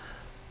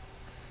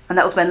 And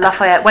that was when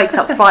Lafayette wakes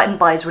up frightened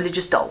by his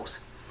religious dolls.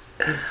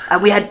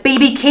 And we had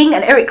B.B. King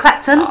and Eric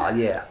Clapton,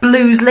 Yeah.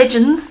 blues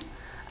legends,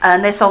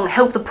 and their song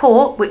Help the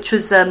Poor, which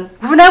was an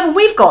album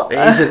we've got. It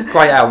is a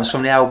great album. It's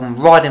from the album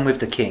Riding with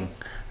the King.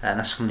 And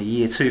that's from the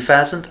year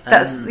 2000.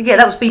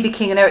 That was B.B.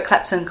 King and Eric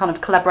Clapton kind of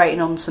collaborating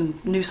on some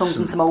new songs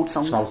and some old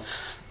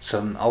songs.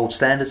 Some old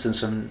standards and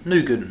some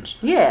new good ones.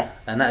 Yeah.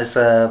 And that is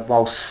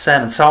while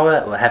Sam and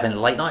Tara were having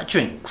late night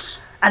drinks.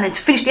 And then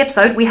to finish the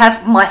episode, we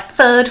have my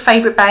third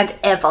favourite band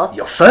ever.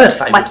 Your third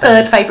favourite My band?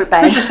 third favourite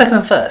band. Who's your second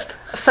and first?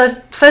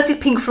 First is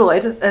Pink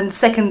Floyd, and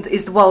second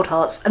is the Wild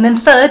Hearts, and then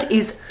third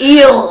is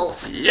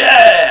Eels.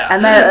 Yeah!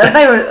 And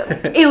they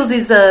were Eels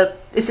is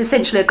it's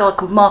essentially a guy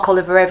called Mark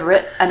Oliver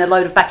Everett and a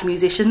load of backing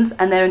musicians,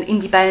 and they're an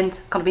indie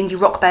band, kind of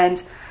indie rock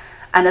band.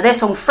 And their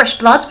song Fresh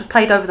Blood was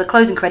played over the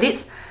closing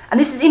credits. And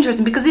this is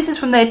interesting because this is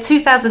from their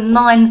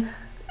 2009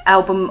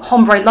 album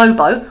Hombre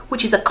Lobo,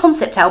 which is a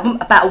concept album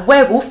about a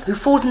werewolf who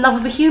falls in love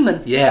with a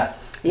human. Yeah.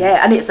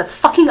 Yeah, and it's a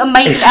fucking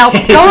amazing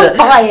album. Don't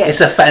buy it.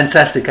 It's a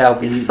fantastic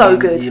album. It's so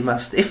good. You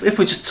must. If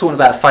we're just talking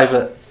about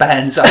favourite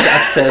bands, I'd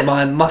say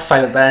my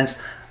favourite bands,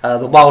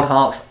 the Wild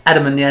Hearts,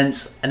 Adam and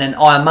Jens, and then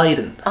Iron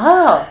Maiden.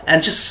 Oh.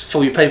 And just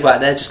for you people out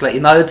there, just to let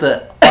you know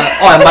that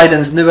Iron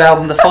Maiden's new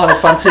album, The Final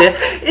Frontier,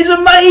 is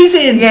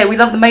amazing. Yeah, we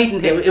love the Maiden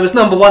here. It was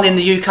 #1 in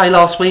the UK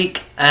last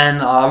week,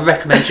 and I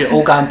recommend you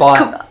all go and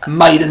buy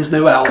Maiden's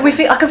new album.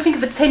 I can think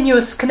of a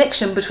tenuous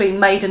connection between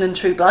Maiden and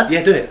True Blood.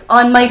 Yeah, do it.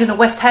 Iron Maiden are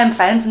West Ham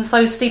fans, and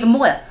so is Stephen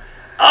Moyer.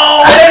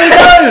 Oh,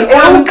 there you go!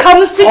 It all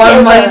comes together.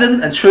 Iron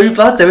Maiden and True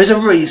Blood, there is a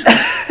reason.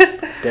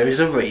 There is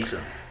a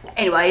reason.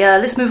 Anyway,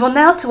 let's move on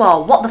now to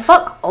our What the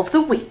Fuck of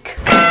the Week.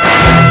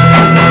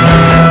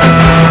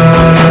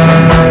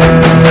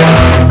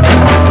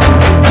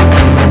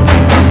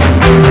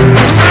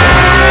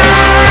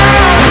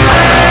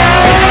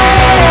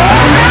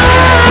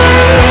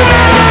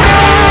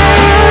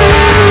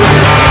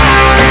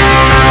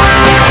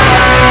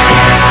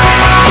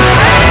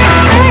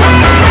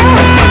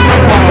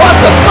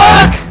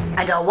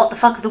 What the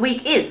fuck of the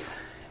week is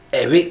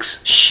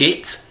Eric's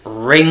shit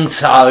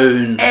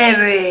ringtone.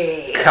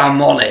 Eric.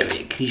 Come on,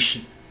 Eric. You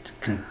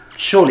can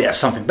surely have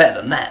something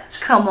better than that.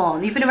 Come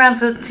on, you've been around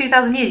for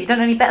 2,000 years. You don't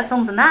know any better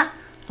songs than that?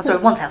 Oh, sorry,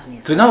 1,000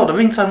 years. Do you know what the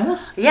ringtone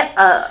was? Yep,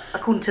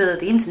 according to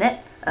the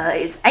internet,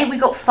 it's Ain't We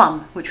Got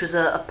Fun, which was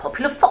a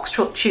popular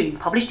foxtrot tune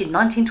published in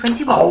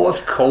 1921. Oh,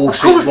 of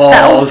course, it was.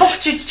 That old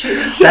foxtrot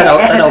tune.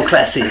 That old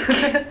classic.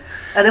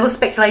 There was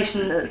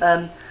speculation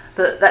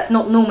that that's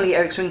not normally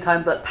Eric's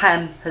ringtone, but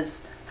Pam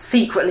has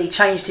secretly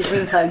changed his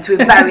ringtone to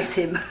embarrass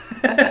him,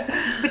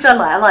 which I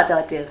like. I like the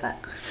idea of that.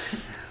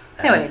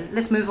 Anyway,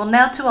 let's move on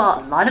now to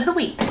our line of the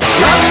week.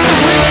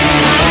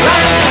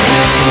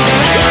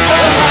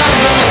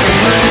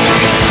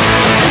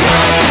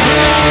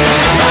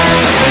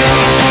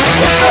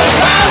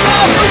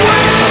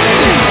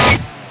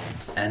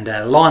 And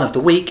line of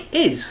the week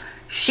is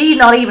She's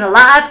not even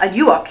alive, and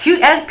you are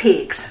cute as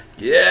pigs.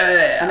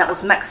 Yeah. And that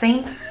was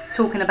Maxine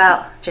talking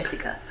about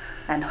Jessica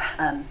and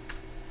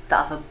the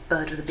other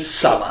bird with the big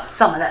Summer. tits.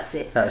 Summer, that's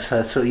it. That's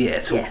her.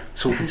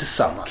 Talking to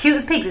Summer. Cute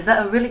as pigs, is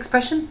that a real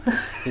expression?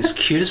 It's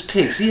cute as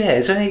pigs. Yeah.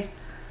 Is there any?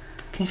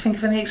 Can you think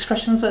of any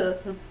expressions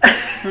that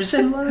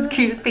resemble? It's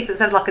cute as pigs. That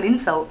sounds like an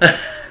insult.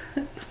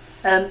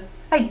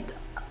 Hey,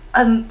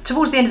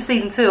 towards the end of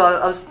season 2,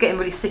 I was getting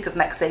really sick of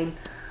Maxine.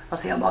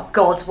 was thinking, oh my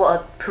god,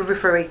 what a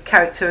periphery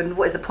character, and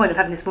what is the point of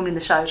having this woman in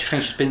the show? Do you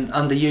think she's been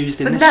underused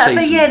in But this now, season?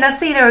 but yeah, now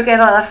seeing her again,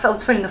 I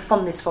was feeling a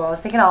fondness for her. I was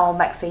thinking, oh,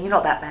 Maxine, you're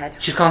not that bad.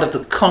 She's kind of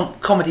the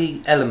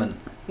comedy element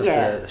of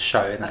Yeah. the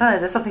show, isn't I it? don't know,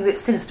 there's something a bit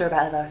sinister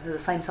about her, though, at the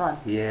same time.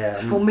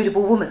 Yeah.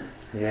 Formidable woman.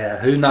 Yeah,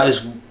 who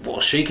knows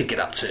what she could get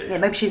up to? Yeah,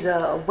 maybe she's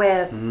a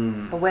were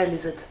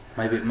lizard.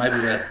 Maybe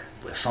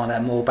we'll find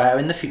out more about her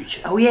in the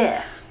future. Oh,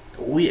 yeah.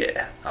 Oh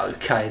yeah.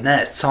 Okay, now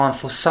it's time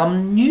for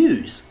some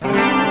news.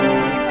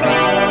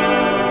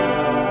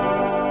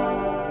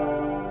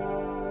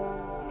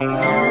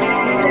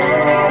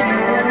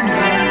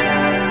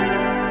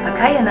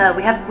 Okay, and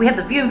we have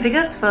the viewing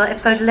figures for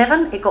episode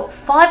 11. It got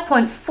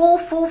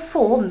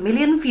 5.444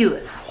 million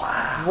viewers.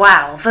 Wow.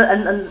 Wow.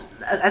 And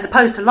as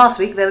opposed to last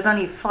week, there was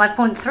only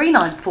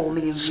 5.394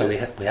 million viewers. So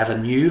we have a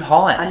new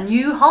high. A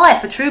new high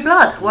for True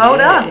Blood. Well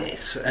done.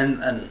 Yes,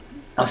 and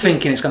I'm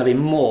thinking it's going to be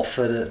more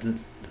for the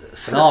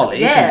finale,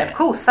 isn't Yeah, it? of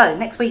course. So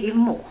next week, even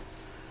more.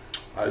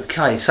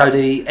 Okay, so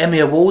the Emmy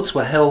Awards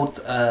were held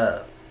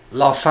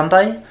last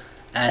Sunday,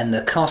 and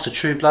the cast of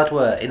True Blood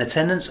were in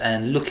attendance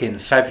and looking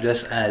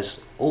fabulous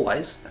as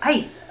always.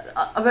 Hey,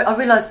 I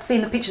realised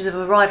seeing the pictures of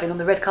arriving on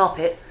the red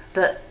carpet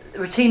that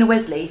Regina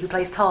Wesley, who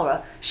plays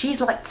Tara, she's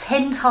like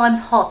 10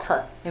 times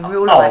hotter in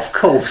real life. Oh, of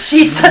course.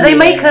 They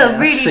make her I've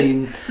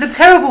really look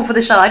terrible for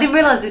the show. I didn't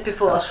realise this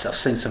before. I've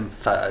seen some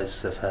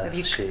photos of her. Have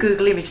you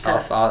Google imaged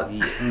her?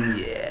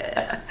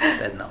 Yeah,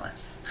 they're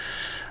nice.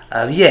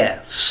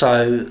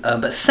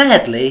 But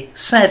sadly,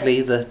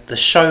 the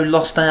show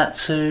lost out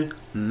to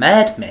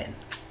Mad Men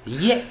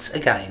yet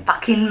again.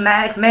 Fucking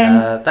Mad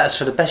Men. That's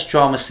for the best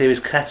drama series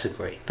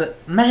category. But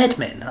Mad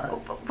Men.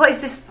 What is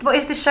this? What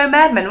is this show,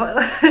 Mad Men?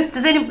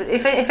 Does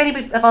if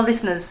any of our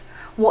listeners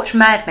watch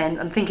Mad Men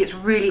and think it's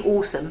really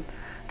awesome,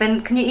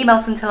 then can you email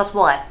us and tell us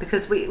why?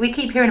 Because we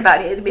keep hearing about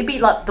it. It'd be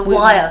like The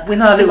Wire. We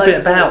know a to little loads bit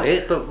of about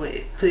people.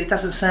 it, but it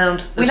doesn't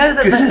sound. We know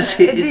that good as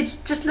it is.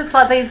 it just looks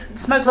like they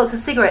smoke lots of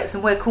cigarettes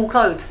and wear cool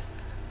clothes.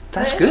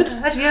 That's good.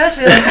 Actually,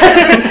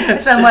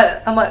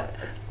 I might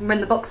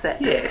rent the box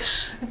set.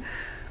 Yes.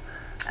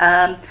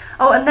 And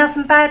now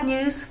some bad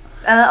news.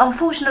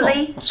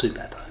 Unfortunately, Not too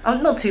bad though. oh,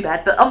 not too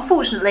bad, but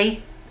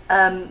unfortunately,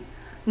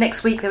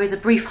 next week there is a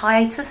brief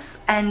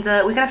hiatus, and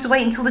we're going to have to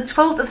wait until the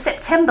 12th of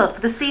September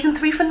for the season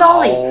 3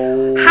 finale.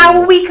 Oh. How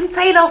will we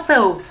contain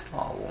ourselves?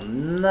 Oh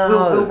no.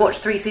 We'll watch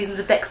 3 seasons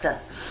of Dexter.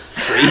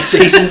 3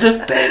 seasons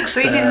of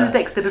Dexter. 3 seasons of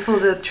Dexter before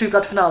the True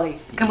Blood finale.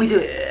 Can we do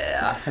it?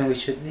 Yeah, I think we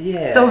should.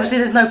 Yeah. So obviously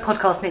there's no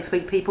podcast next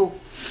week, people.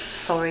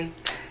 Sorry.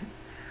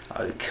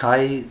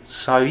 Okay,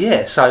 so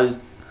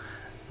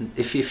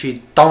if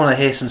you don't want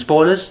to hear some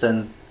spoilers,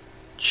 then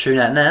tune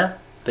out now.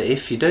 But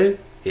if you do,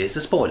 here's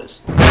the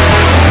spoilers.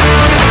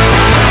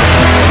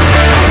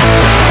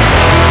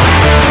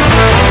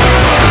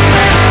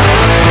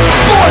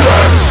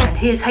 And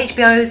here's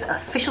HBO's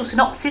official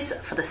synopsis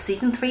for the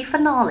season 3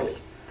 finale.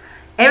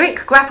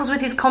 Eric grapples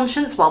with his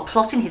conscience while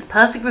plotting his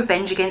perfect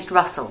revenge against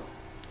Russell.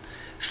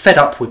 Fed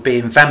up with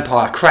being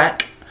vampire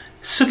crack,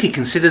 Suki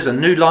considers a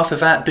new life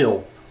without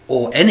Bill,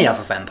 or any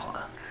other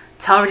vampire.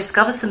 Tara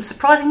discovers some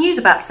surprising news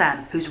about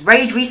Sam, whose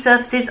rage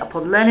resurfaces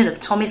upon learning of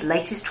Tommy's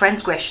latest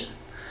transgression.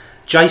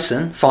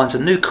 Jason finds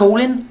a new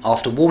calling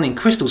after warning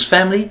Crystal's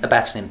family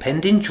about an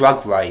impending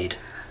drug raid.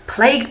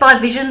 Plagued by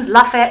visions,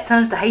 Lafayette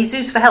turns to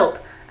Jesus for help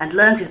and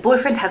learns his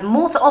boyfriend has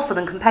more to offer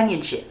than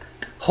companionship.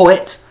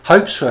 Hoyt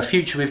hopes for a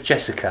future with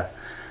Jessica,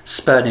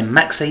 spurning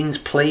Maxine's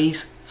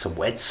pleas to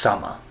wed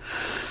Summer.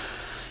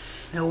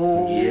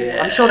 Oh,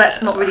 Yeah. I'm sure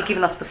that's not really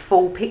giving us the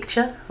full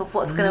picture of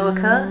what's going to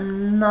occur.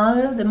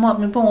 No, there might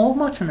be more,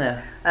 mightn't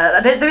there?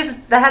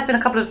 There has been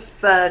a couple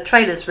of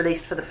trailers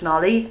released for the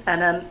finale,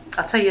 and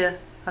I'll tell you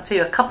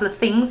a couple of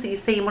things that you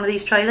see in one of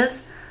these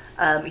trailers.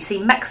 You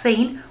see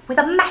Maxine with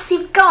a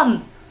massive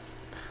gun.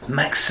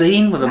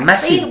 Maxine with a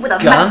Maxine massive with a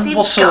gun? Massive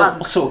What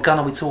gun. sort of gun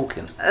are we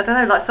talking? I don't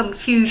know, like some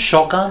huge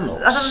Shotgun I or don't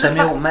know, it's like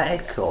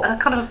semi-automatic or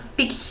kind of a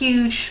big,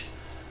 huge,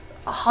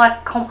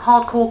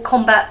 hardcore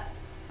combat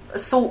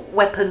assault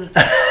weapon.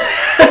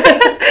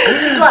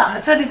 She's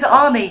like turned into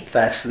Arnie.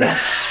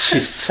 that's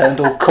she's turned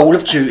all Call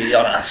of Duty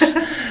on us.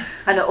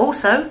 And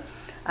also,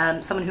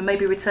 someone who may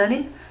be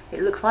returning,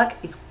 it looks like,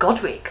 is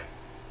Godric.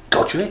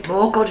 Godric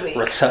More Godric.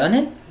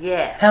 returning?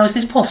 Yeah. How is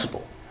this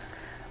possible?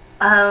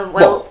 Well,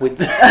 What, with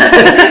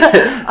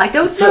I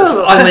don't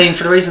know. I mean,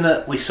 for the reason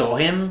that we saw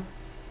him.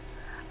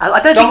 I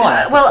don't think.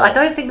 die Well, I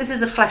before. don't think this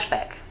is a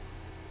flashback.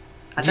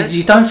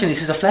 You don't think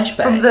this is a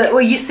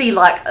flashback? You see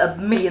like a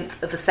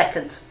millionth of a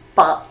second,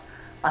 but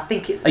I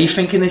think it's. Are you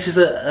thinking this is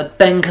a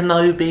Ben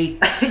Kenobi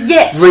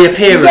yes.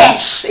 reappearance?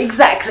 Yes,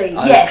 exactly.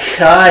 Yes.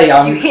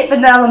 Okay, You hit the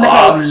nail on the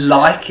I'm head.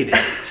 liking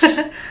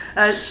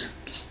it.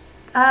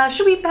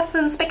 Should we have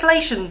some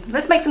speculation?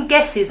 Let's make some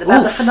guesses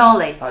about the Oof.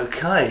 finale.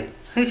 Okay.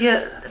 Who do you?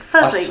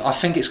 Firstly, I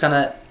think it's going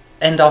to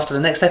end after the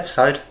next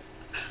episode.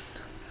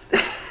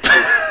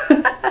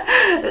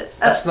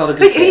 That's not a who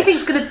good do you guess.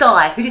 think's going to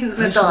die? Who do you think's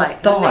going Who's to gonna die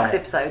in the die? next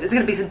episode? There's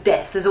going to be some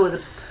death. There's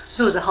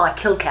always a high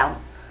kill count.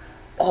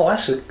 Oh,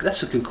 that's a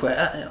good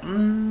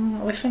question.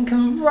 Are we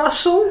thinking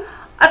Russell?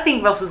 I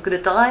think Russell's going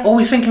to die. Or are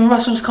we thinking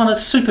Russell's kind of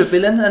super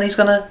villain and he's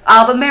going to...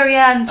 But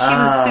Marianne, she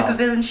was a super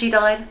villain, she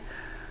died.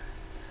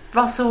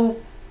 Russell...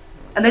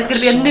 And there's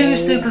going to be a new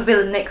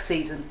supervillain next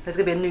season. There's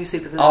going to be a new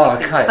supervillain next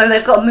season. So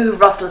they've got to move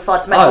Russell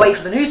aside to make way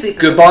for the new supervillain.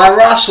 Goodbye,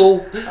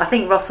 Russell! I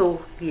think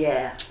Russell,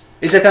 yeah.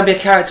 Is there going to be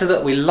a character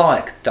that we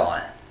like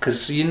die?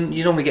 Because you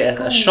normally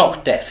get a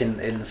shock death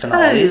in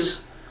finales.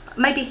 So,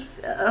 maybe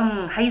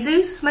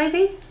Jesus,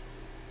 maybe?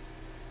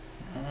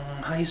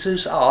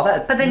 Jesus? Oh,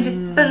 that... But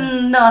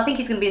then, no, I think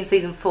he's going to be in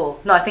season 4.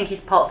 No, I think he's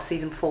part of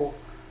season 4.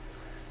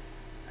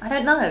 I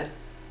don't know.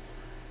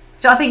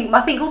 So I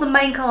think all the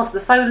main cast are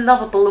so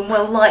lovable and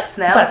well liked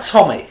now. What about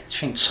Tommy? Do you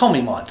think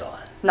Tommy might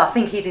die? No, I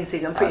think he's in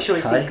season. I'm pretty sure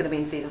he's going to be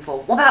in season 4.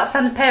 What about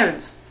Sam's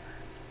parents?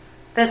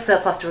 They're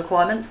surplus to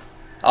requirements.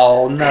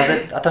 Oh no,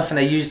 I don't think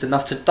they're used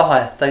enough to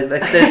die.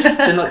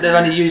 They're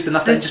only used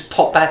enough. They just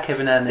pop back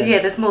every now and then. Yeah,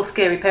 there's more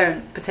scary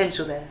parent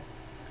potential there.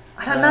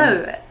 I don't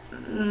know.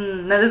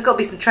 No, there's got to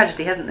be some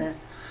tragedy, hasn't there?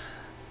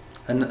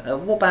 And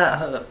what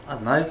about I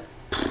don't know.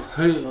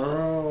 Who?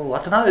 Oh,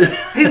 I don't know.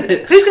 Who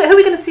are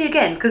we going to see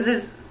again? Because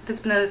there's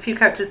been a few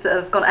characters that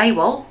have gone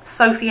AWOL.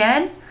 Sophie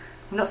Ann.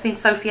 We've not seen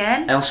Sophie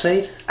Ann.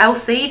 Alcide.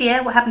 Alcide,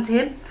 yeah. What happened to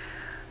him?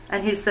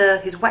 And his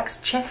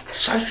waxed chest.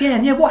 Sophie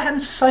Ann, yeah. What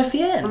happened to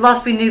Sophie Ann? Well,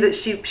 last we knew that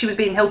she was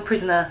being held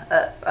prisoner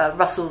at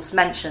Russell's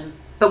mansion,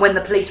 but when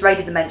the police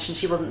raided the mansion,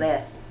 she wasn't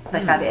there.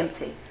 They found it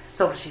empty.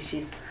 So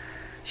obviously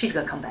she's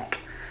going to come back.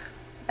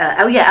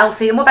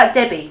 Alcide. And what about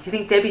Debbie? Do you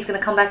think Debbie's going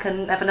to come back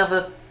and have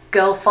another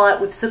girl fight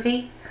with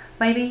Sookie?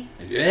 Maybe.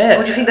 Yeah.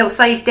 Or do you think they'll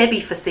save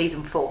Debbie for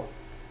season 4?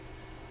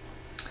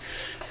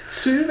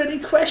 Too many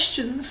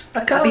questions.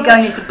 I'd be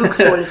going into book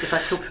spoilers if I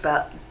talked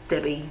about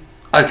Debbie.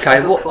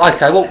 Okay, what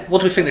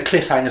do we think the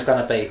cliffhanger's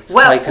going to be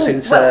to take us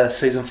into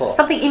season 4?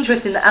 Something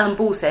interesting that Alan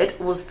Ball said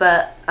was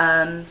that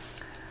the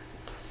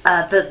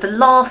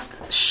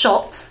last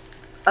shot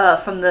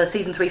from the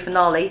season 3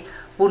 finale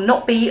will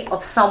not be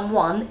of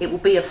someone; it will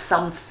be of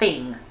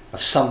something.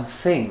 Of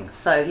something.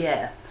 So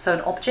yeah, so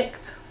an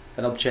object.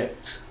 An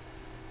object.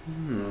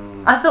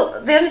 I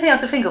thought the only thing I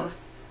could think of,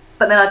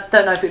 but then I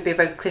don't know if it would be a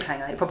very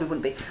cliffhanger. It probably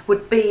wouldn't be.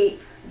 Would be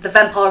the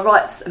Vampire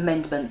Rights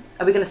Amendment.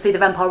 Are we going to see the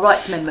Vampire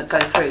Rights Amendment go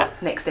through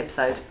next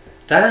episode?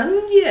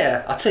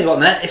 Yeah, I'll tell you what,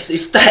 Nat,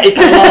 if that is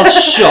the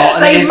last shot,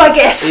 and that is my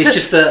guess. It's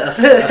just a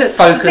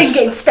focus. Thing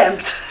getting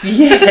stamped.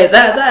 Yeah,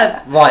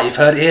 that right. You've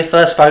heard it here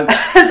first,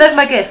 folks. That's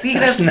my guess.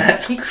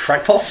 That's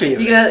crackpot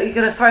theory. You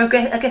gonna throw a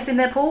guess in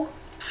there, Paul?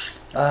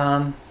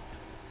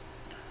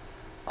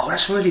 Oh,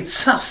 that's really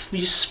tough.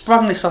 You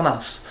sprung this on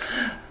us.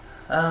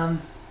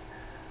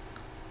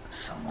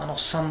 Someone or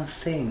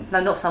something.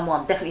 No, not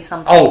someone. Definitely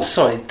something. Oh,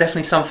 sorry.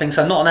 Definitely something.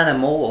 So not an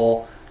animal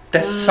or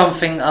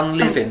something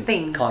unliving.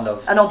 Something. Kind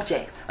of. An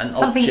object.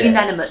 Something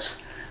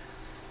inanimate.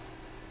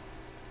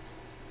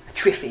 A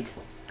Triffid.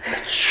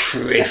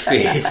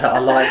 Triffid. I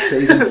like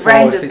season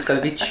 4 if it's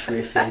going to be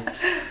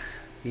Triffid.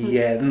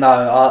 Yeah, no,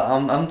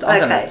 I'm going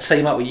to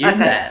team up with you,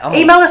 Nat.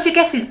 Email us your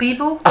guesses,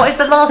 people. What is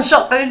the last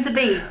shot going to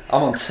be?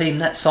 I'm on team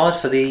that side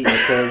for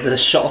the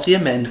shot of the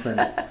amendment.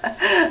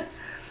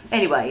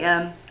 Anyway,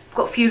 we've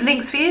got a few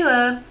links for you.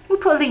 We'll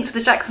put a link to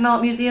the Jackson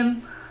Art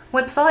Museum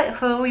website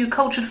for all you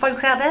cultured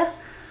folks out there.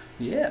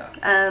 Yeah.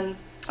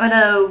 I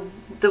know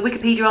the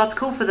Wikipedia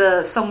article for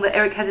the song that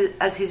Eric has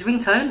as his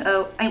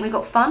ringtone. Ain't We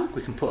Got Fun?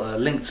 We can put a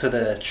link to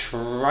the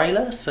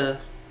trailer for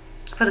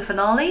the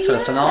finale. For the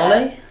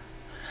finale.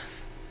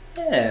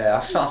 Yeah,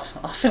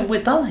 I think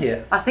we're done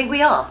here. I think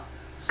we are.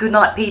 Good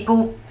night,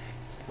 people.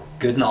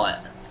 Good night.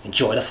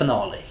 Enjoy the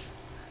finale.